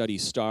they study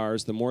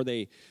stars, the more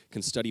they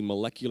can study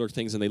molecular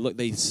things, and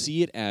they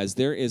see it as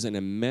there is an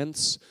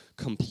immense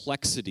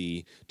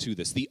complexity to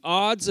this. The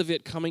odds of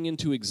it coming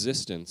into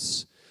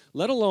existence,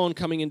 let alone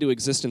coming into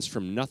existence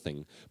from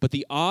nothing, but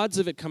the odds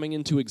of it coming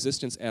into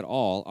existence at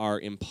all are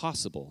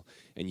impossible.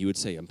 And you would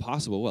say,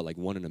 impossible, what, like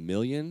 1 in a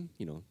million?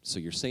 You know, so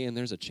you're saying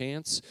there's a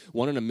chance?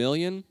 1 in a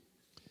million?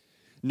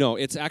 No,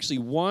 it's actually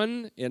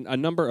a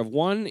number of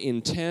 1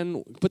 in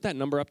 10. Put that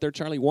number up there,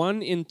 Charlie.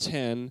 1 in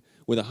 10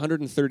 with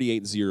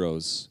 138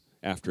 zeros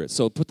after it.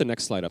 So put the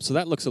next slide up. So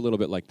that looks a little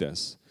bit like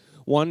this.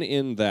 1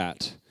 in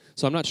that.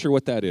 So I'm not sure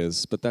what that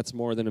is, but that's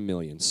more than a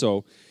million.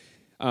 So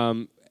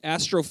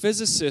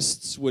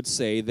astrophysicists would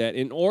say that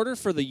in order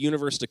for the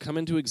universe to come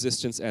into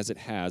existence as it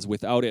has,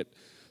 without it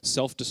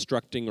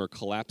self-destructing or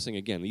collapsing,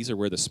 again, these are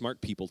where the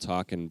smart people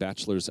talk, and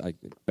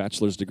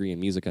bachelor's degree in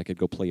music, I could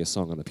go play a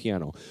song on the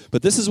piano.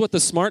 But this is what the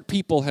smart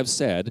people have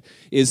said,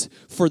 is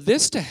for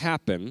this to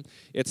happen,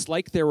 it's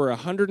like there were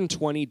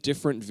 120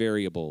 different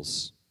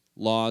variables,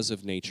 laws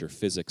of nature,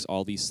 physics,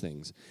 all these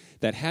things,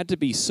 that had to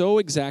be so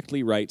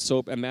exactly right. So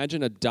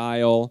imagine a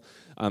dial,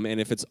 and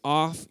if it's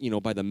off,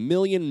 by the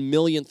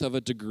millionth of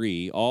a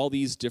degree, all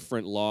these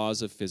different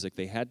laws of physics,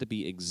 they had to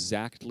be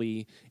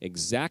exactly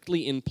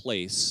in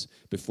place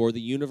before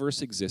the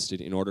universe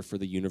existed in order for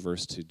the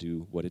universe to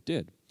do what it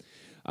did.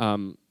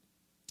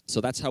 So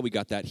that's how we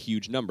got that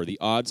huge number. The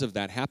odds of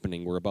that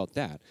happening were about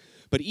that.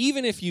 But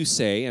even if you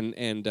say,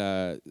 and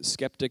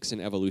skeptics and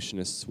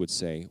evolutionists would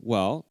say,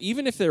 well,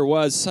 even if there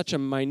was such a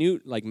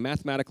minute, like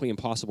mathematically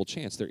impossible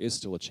chance, there is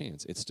still a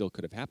chance. It still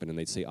could have happened. And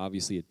they'd say,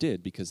 obviously it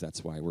did, because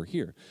that's why we're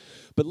here.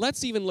 But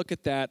let's even look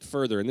at that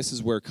further. And this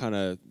is where kind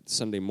of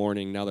Sunday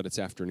morning, now that it's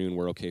afternoon,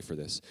 we're okay for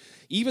this.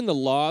 Even the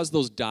laws,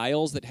 those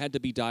dials that had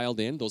to be dialed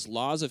in, those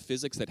laws of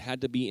physics that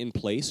had to be in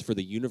place for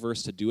the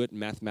universe to do it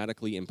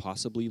mathematically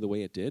impossibly the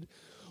way it did,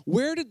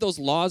 where did those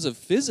laws of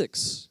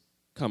physics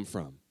come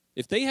from?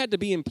 If they had to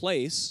be in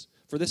place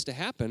for this to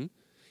happen,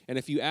 and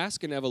if you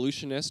ask an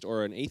evolutionist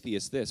or an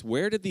atheist this,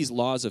 where did these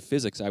laws of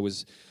physics, I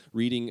was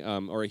reading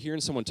or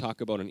hearing someone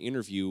talk about an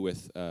interview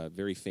with a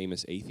very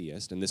famous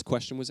atheist, and this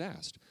question was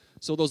asked.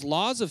 So those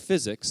laws of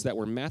physics that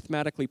were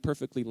mathematically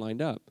perfectly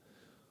lined up,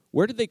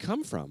 where did they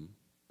come from?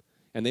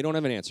 And they don't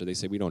have an answer. They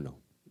say, we don't know.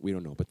 We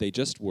don't know. But they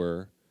just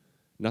were.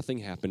 Nothing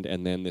happened,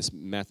 and then this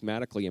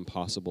mathematically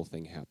impossible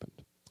thing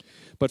happened.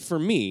 But for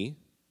me,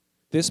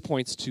 this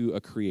points to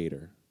a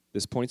creator.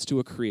 This points to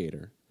a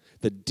creator.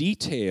 The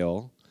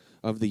detail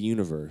of the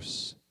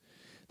universe.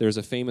 There's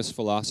a famous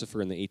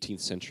philosopher in the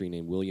 18th century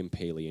named William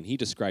Paley, and he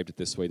described it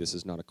this way. This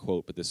is not a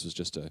quote, but this was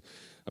just a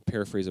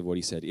paraphrase of what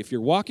he said. If you're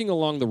walking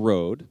along the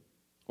road,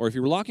 or if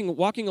you're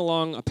walking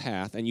along a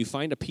path and you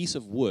find a piece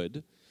of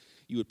wood,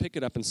 you would pick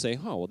it up and say,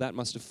 oh, well, that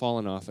must have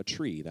fallen off a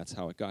tree. That's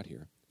how it got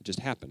here. It just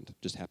happened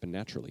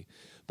naturally.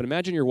 But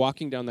imagine you're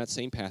walking down that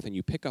same path and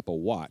you pick up a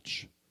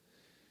watch,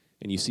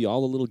 and you see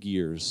all the little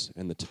gears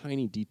and the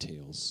tiny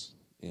details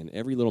and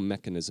every little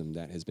mechanism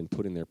that has been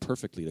put in there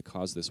perfectly to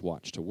cause this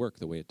watch to work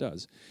the way it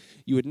does.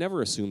 You would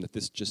never assume that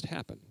this just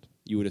happened.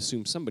 You would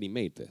assume somebody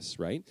made this,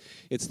 right?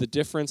 It's the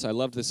difference, I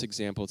love this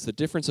example, it's the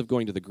difference of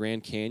going to the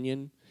Grand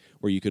Canyon,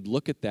 where you could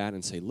look at that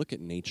and say, look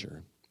at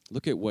nature.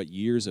 Look at what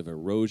years of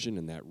erosion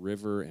in that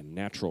river and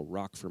natural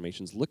rock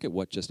formations. Look at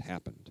what just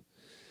happened.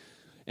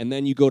 And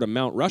then you go to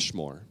Mount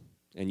Rushmore,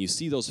 and you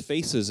see those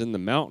faces in the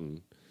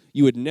mountain.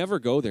 You would never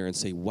go there and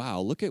say, wow,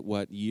 look at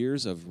what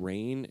years of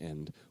rain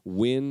and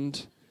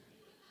wind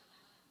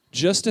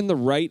just in the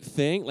right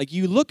thing. Like,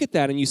 you look at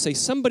that and you say,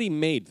 somebody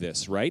made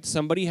this, right?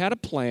 Somebody had a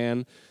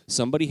plan,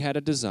 somebody had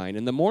a design.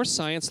 And the more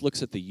science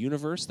looks at the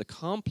universe, the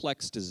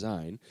complex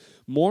design,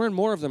 more and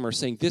more of them are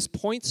saying this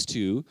points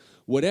to,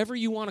 whatever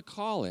you want to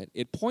call it,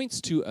 it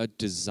points to a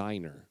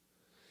designer.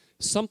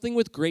 Something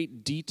with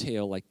great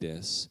detail like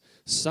this,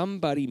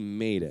 somebody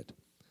made it.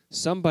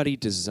 Somebody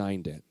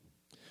designed it.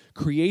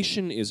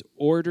 Creation is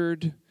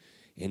ordered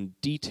and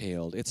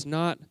detailed. It's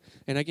not,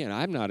 and again,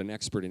 I'm not an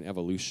expert in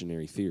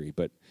evolutionary theory,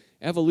 but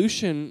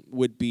evolution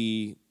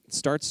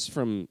starts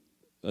from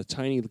a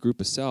tiny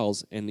group of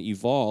cells and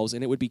evolves,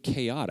 and it would be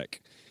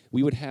chaotic.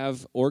 We would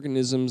have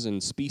organisms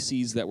and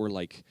species that were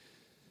like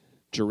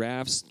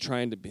giraffes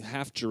trying to be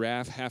half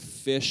giraffe, half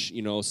fish,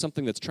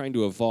 something that's trying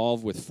to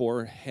evolve with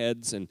 4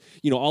 heads, and,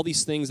 all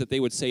these things that they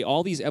would say,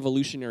 all these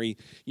evolutionary,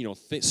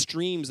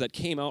 streams that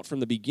came out from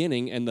the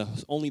beginning, and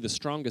only the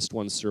strongest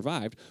ones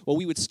survived. Well,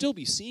 we would still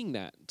be seeing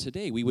that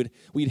today.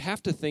 We'd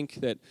have to think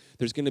that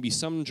there's going to be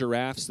some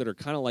giraffes that are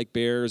kind of like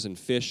bears and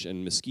fish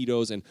and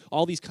mosquitoes and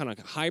all these kind of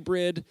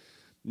hybrid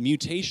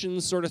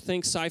mutations sort of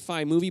thing,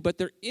 sci-fi movie, but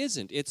there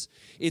isn't.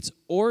 It's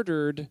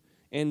ordered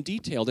and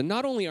detailed. And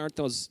not only aren't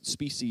those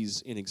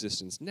species in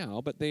existence now,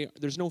 but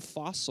there's no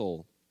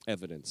fossil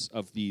evidence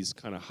of these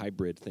kind of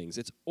hybrid things.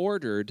 It's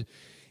ordered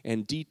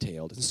and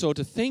detailed. And so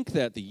to think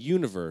that the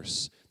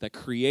universe, that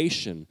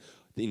creation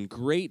in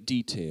great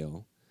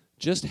detail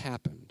just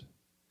happened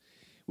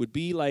would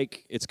be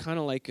like, it's kind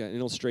of like an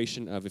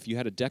illustration of if you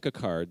had a deck of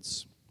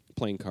cards,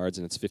 playing cards,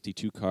 and it's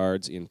 52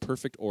 cards in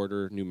perfect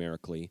order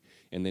numerically,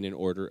 and then in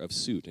order of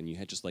suit, and you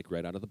had just like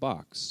read out of the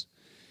box.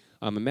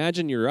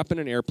 Imagine you're up in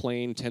an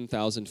airplane,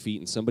 10,000 feet,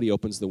 and somebody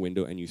opens the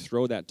window, and you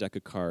throw that deck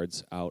of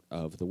cards out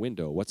of the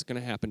window. What's going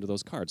to happen to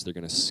those cards? They're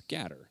going to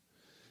scatter.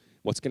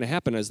 What's going to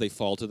happen as they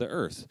fall to the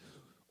earth?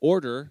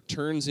 Order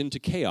turns into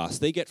chaos.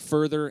 They get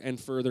further and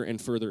further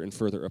and further and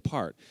further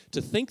apart.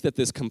 To think that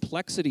this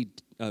complexity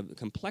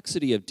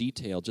of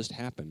detail just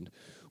happened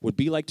would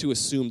be like to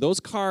assume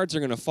those cards are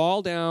going to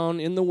fall down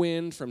in the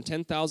wind from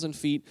 10,000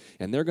 feet,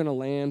 and they're going to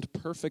land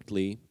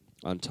perfectly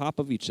on top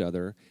of each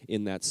other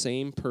in that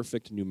same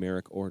perfect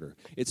numeric order.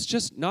 It's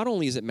just, not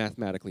only is it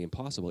mathematically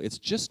impossible, it's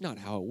just not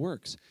how it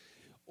works.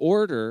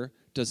 Order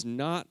does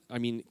not,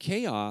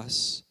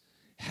 chaos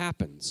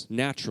happens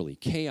naturally.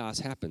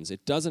 Chaos happens.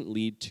 It doesn't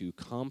lead to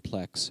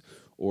complex,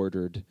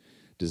 ordered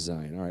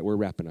design. All right, we're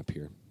wrapping up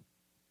here.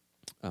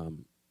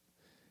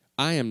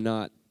 I am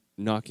not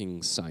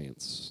knocking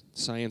science.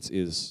 Science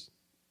is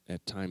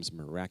at times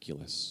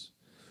miraculous.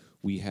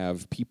 We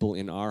have people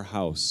in our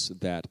house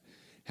that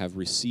have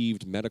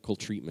received medical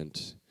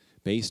treatment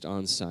based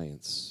on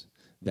science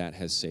that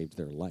has saved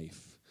their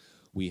life.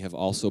 We have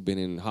also been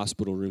in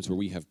hospital rooms where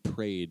we have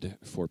prayed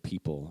for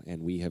people,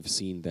 and we have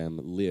seen them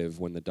live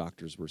when the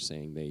doctors were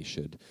saying they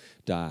should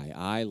die.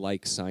 I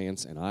like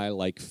science, and I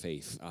like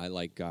faith. I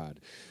like God.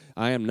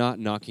 I am not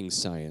knocking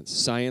science.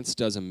 Science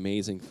does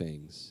amazing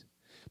things.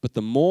 But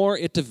the more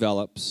it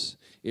develops,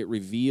 it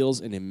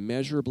reveals an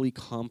immeasurably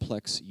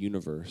complex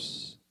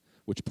universe,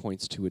 which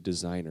points to a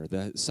designer.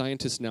 The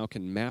scientists now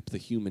can map the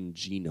human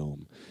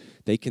genome.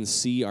 They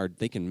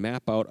can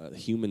map out a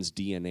human's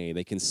DNA.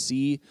 They can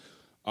see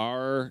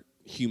our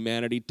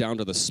humanity down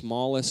to the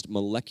smallest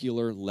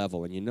molecular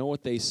level. And you know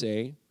what they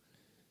say?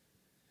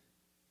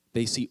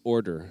 They see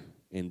order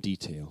and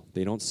detail.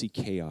 They don't see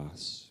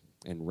chaos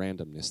and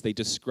randomness. They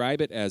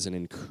describe it as an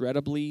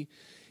incredibly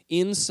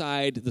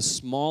inside the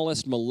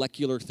smallest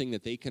molecular thing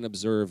that they can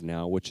observe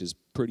now, which is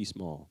pretty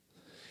small.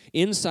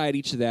 Inside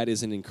each of that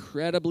is an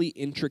incredibly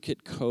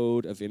intricate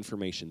code of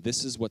information.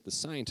 This is what the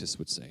scientists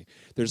would say.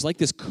 There's like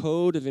this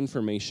code of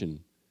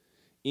information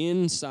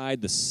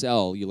inside the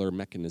cellular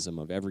mechanism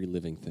of every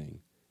living thing.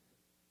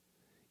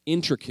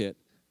 Intricate,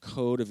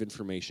 code of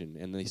information.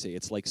 And they say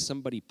it's like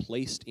somebody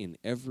placed in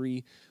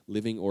every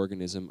living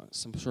organism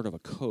some sort of a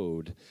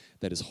code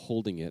that is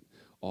holding it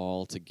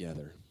all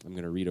together. I'm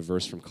going to read a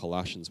verse from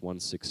Colossians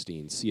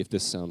 1:16. See if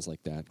this sounds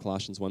like that.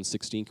 Colossians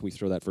 1:16, can we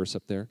throw that verse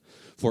up there?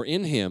 For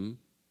in him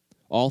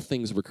all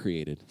things were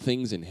created,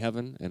 things in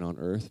heaven and on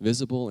earth,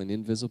 visible and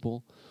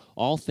invisible.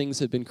 All things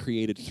have been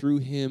created through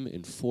him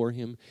and for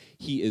him.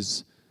 He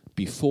is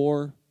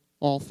before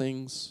all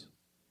things,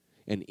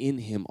 and in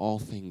him all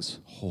things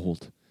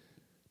hold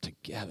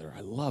together.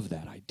 I love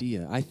that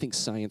idea. I think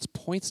science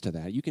points to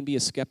that. You can be a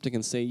skeptic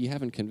and say, you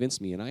haven't convinced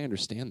me, and I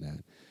understand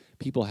that.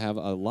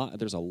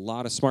 There's a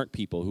lot of smart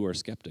people who are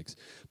skeptics.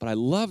 But I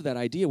love that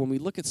idea. When we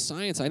look at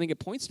science, I think it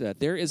points to that.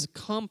 There is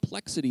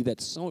complexity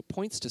that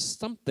points to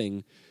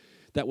something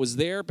that was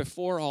there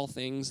before all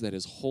things that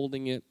is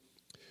holding it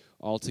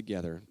all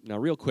together. Now,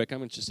 real quick, I'm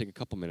going to just take a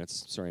couple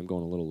minutes. Sorry, I'm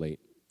going a little late.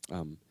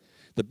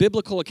 The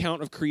biblical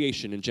account of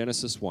creation in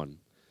Genesis 1.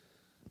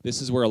 This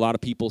is where a lot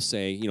of people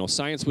say,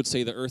 science would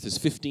say the earth is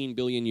 15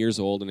 billion years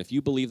old, and if you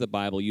believe the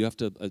Bible, you have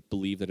to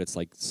believe that it's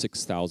like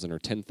 6,000 or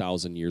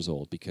 10,000 years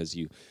old, because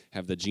you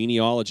have the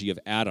genealogy of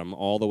Adam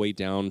all the way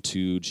down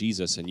to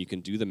Jesus, and you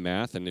can do the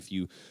math, and if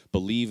you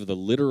believe the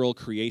literal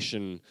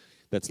creation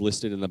that's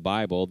listed in the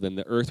Bible, then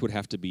the earth would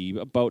have to be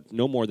about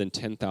no more than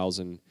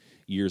 10,000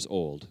 years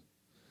old.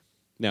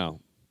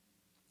 Now,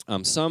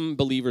 some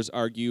believers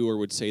argue or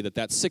would say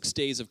that 6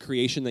 days of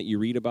creation that you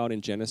read about in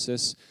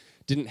Genesis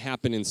didn't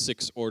happen in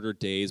 6 ordered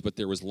days, but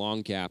there was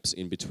long gaps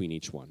in between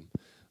each one.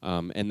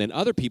 And then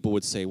other people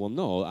would say, well,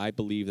 no, I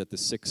believe that the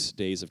 6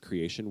 days of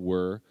creation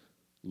were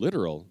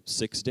literal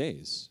 6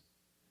 days.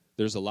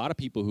 There's a lot of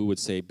people who would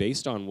say,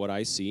 based on what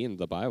I see in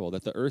the Bible,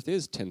 that the earth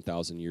is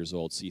 10,000 years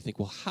old. So you think,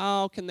 well,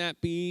 how can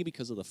that be?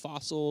 Because of the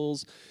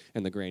fossils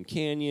and the Grand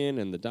Canyon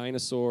and the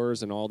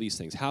dinosaurs and all these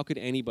things. How could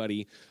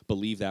anybody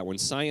believe that when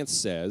science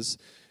says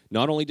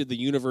not only did the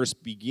universe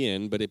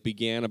begin, but it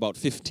began about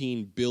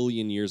 15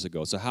 billion years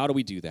ago? So how do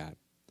we do that?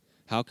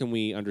 How can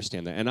we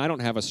understand that? And I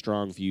don't have a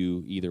strong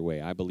view either way.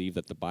 I believe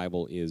that the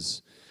Bible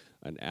is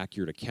an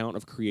accurate account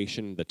of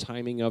creation. The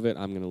timing of it,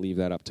 I'm going to leave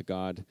that up to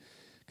God,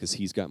 because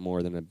he's got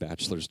more than a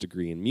bachelor's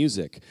degree in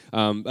music.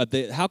 How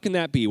can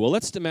that be? Well,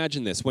 let's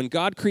imagine this. When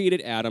God created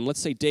Adam, let's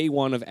say day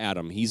 1 of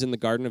Adam, he's in the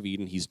Garden of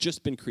Eden. He's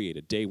just been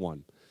created, day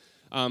 1.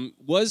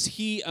 Was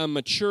he a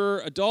mature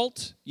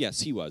adult?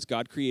 Yes, he was.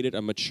 God created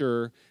a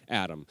mature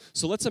Adam.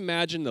 So let's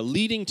imagine the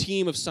leading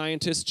team of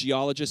scientists,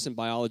 geologists, and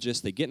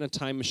biologists. They get in a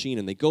time machine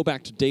and they go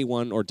back to day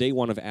 1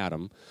 of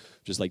Adam,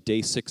 which is like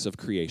day 6 of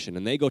creation,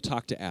 and they go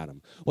talk to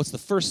Adam. What's the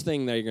first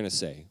thing that you're going to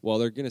say? Well,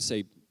 they're going to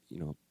say,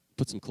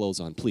 put some clothes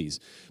on, please.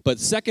 But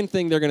the second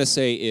thing they're going to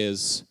say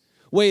is,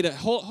 wait,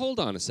 hold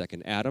on a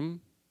second,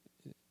 Adam.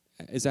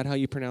 Is that how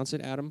you pronounce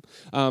it, Adam?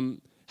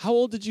 How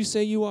old did you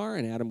say you are?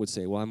 And Adam would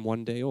say, well, I'm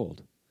 1 day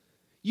old.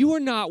 You are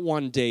not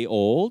 1 day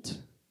old.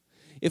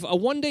 If a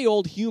 1 day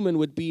old human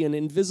would be an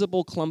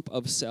invisible clump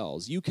of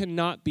cells, you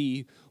cannot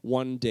be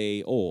 1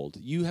 day old.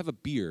 You have a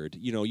beard.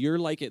 You're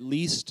like at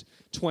least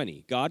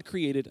 20. God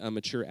created a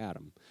mature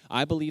Adam.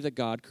 I believe that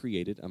God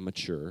created a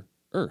mature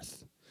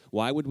earth.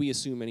 Why would we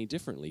assume any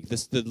differently?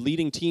 The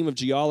leading team of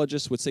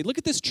geologists would say, look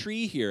at this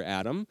tree here,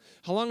 Adam.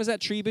 How long has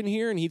that tree been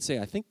here? And he'd say,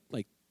 I think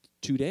like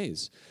 2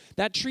 days.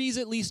 That tree's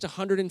at least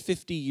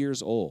 150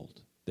 years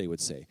old, they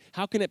would say.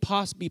 How can it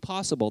be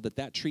possible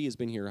that tree has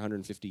been here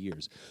 150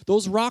 years?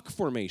 Those rock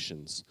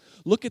formations,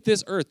 look at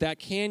this earth, that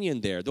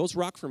canyon there, those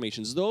rock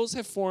formations, those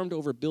have formed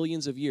over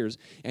billions of years,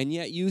 and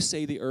yet you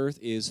say the earth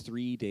is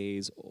 3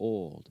 days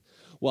old.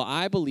 Well,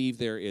 I believe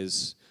there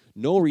is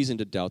no reason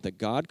to doubt that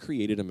God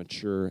created a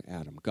mature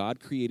Adam.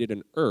 God created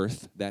an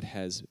earth that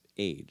has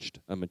aged,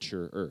 a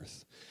mature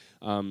earth.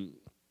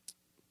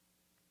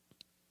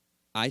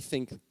 I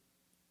think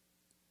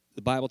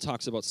the Bible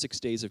talks about 6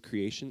 days of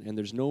creation, and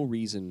there's no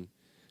reason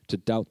to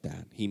doubt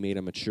that. He made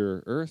a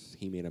mature earth.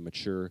 He made a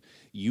mature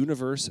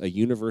universe, a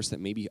universe that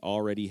maybe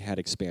already had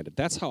expanded.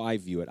 That's how I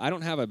view it. I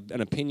don't have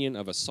an opinion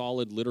of a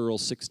solid, literal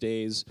 6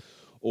 days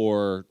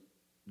or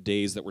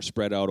days that were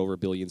spread out over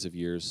billions of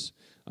years.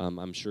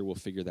 I'm sure we'll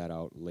figure that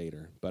out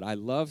later. But I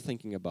love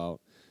thinking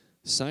about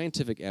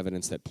scientific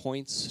evidence that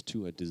points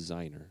to a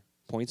designer,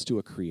 points to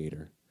a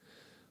creator,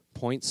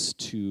 points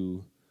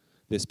to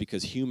this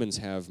because humans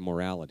have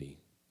morality.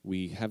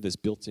 We have this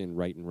built-in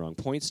right and wrong.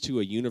 Points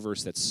to a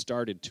universe that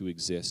started to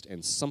exist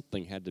and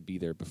something had to be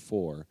there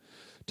before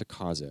to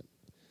cause it.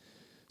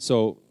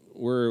 So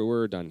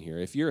we're done here.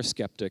 If you're a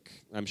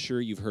skeptic, I'm sure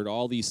you've heard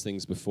all these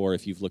things before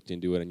if you've looked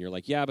into it and you're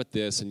like, yeah, but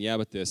this, and yeah,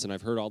 but this, and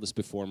I've heard all this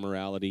before,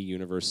 morality,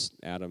 universe,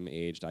 Adam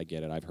aged, I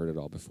get it, I've heard it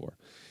all before.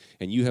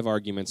 And you have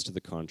arguments to the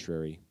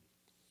contrary.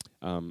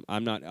 I'm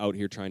not out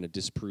here trying to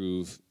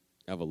disprove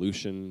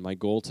evolution. My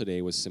goal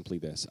today was simply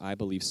this. I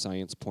believe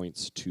science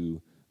points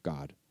to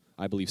God.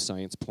 I believe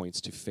science points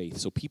to faith.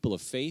 So people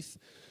of faith,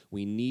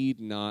 we need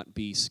not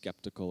be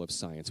skeptical of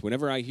science.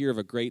 Whenever I hear of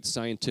a great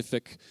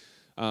scientific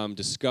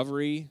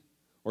discovery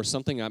or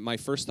something, my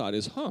first thought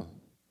is,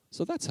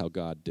 so that's how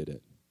God did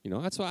it.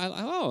 That's why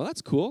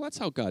that's cool. That's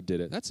how God did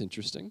it. That's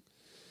interesting.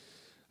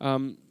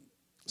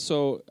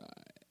 So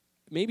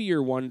maybe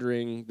you're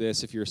wondering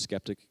this if you're a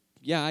skeptic.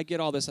 Yeah, I get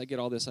all this, I get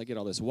all this, I get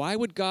all this. Why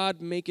would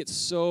God make it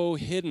so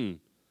hidden?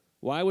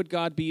 Why would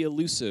God be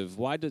elusive?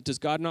 Why does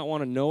God not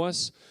want to know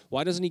us?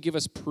 Why doesn't he give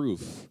us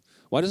proof?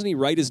 Why doesn't he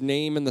write his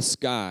name in the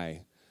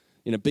sky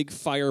in a big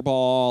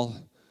fireball?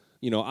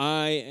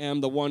 I am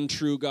the one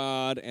true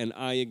God and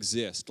I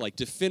exist. Like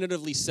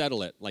definitively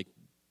settle it, like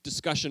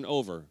discussion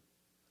over.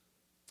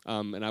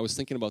 And I was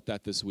thinking about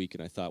that this week,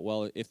 and I thought,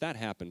 well, if that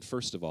happened,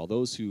 first of all,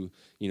 those who,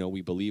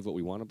 we believe what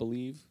we want to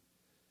believe,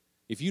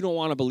 if you don't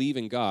want to believe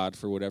in God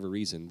for whatever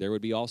reason, there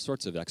would be all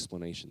sorts of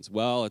explanations.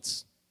 Well,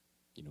 it's,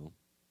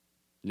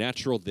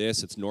 natural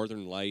this, it's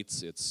Northern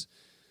Lights, it's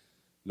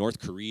North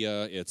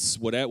Korea, it's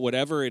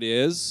whatever it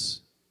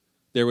is,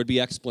 there would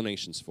be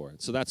explanations for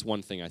it. So that's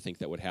one thing I think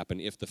that would happen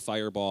if the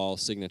fireball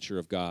signature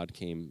of God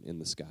came in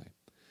the sky.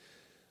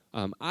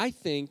 I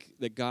think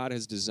that God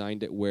has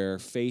designed it where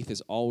faith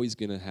is always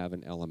going to have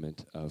an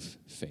element of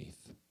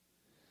faith.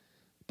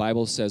 The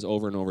Bible says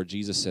over and over,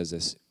 Jesus says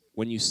this,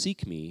 when you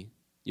seek me,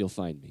 you'll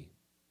find me.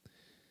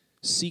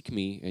 Seek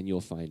me and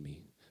you'll find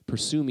me.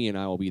 Pursue me and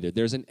I will be there.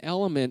 There's an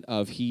element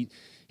of he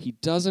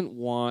doesn't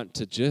want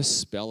to just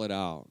spell it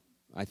out.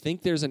 I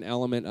think there's an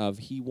element of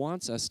he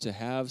wants us to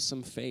have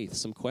some faith,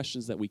 some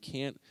questions that we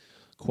can't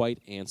quite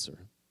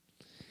answer.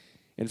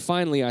 And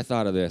finally, I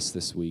thought of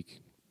this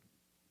week.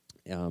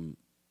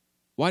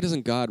 Why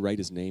doesn't God write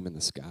his name in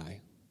the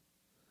sky?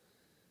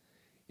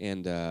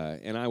 And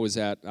I was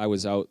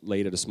out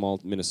late at a small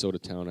Minnesota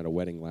town at a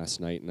wedding last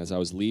night, and as I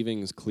was leaving,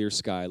 it was clear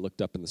sky. I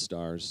looked up in the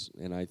stars,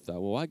 and I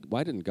thought, well,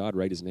 why didn't God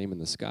write his name in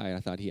the sky?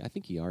 I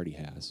think he already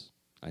has.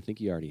 I think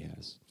he already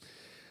has.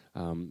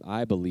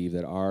 I believe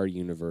that our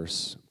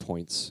universe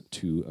points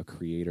to a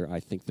creator. I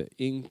think the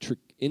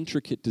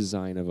intricate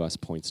design of us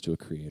points to a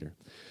creator.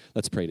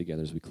 Let's pray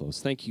together as we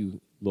close. Thank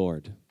you,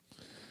 Lord,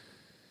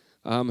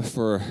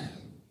 for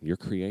your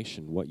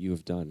creation, what you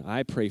have done.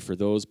 I pray for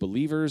those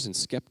believers and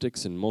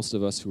skeptics and most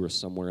of us who are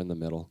somewhere in the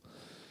middle.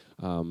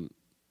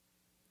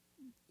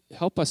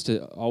 Help us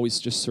to always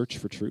just search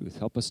for truth.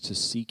 Help us to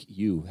seek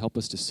you. Help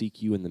us to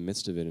seek you in the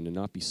midst of it and to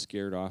not be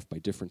scared off by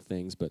different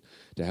things, but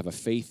to have a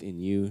faith in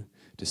you,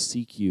 to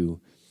seek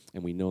you,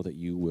 and we know that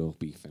you will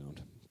be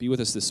found. Be with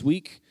us this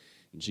week.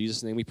 In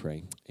Jesus' name we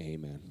pray.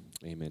 Amen.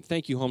 Amen.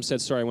 Thank you, Homestead.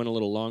 Sorry I went a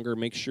little longer.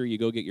 Make sure you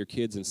go get your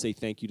kids and say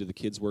thank you to the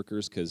kids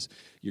workers because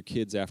your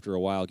kids, after a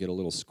while, get a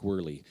little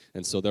squirrely.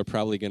 And so they're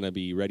probably going to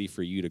be ready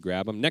for you to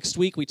grab them. Next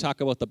week, we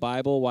talk about the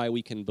Bible, why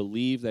we can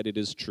believe that it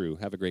is true.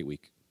 Have a great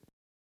week.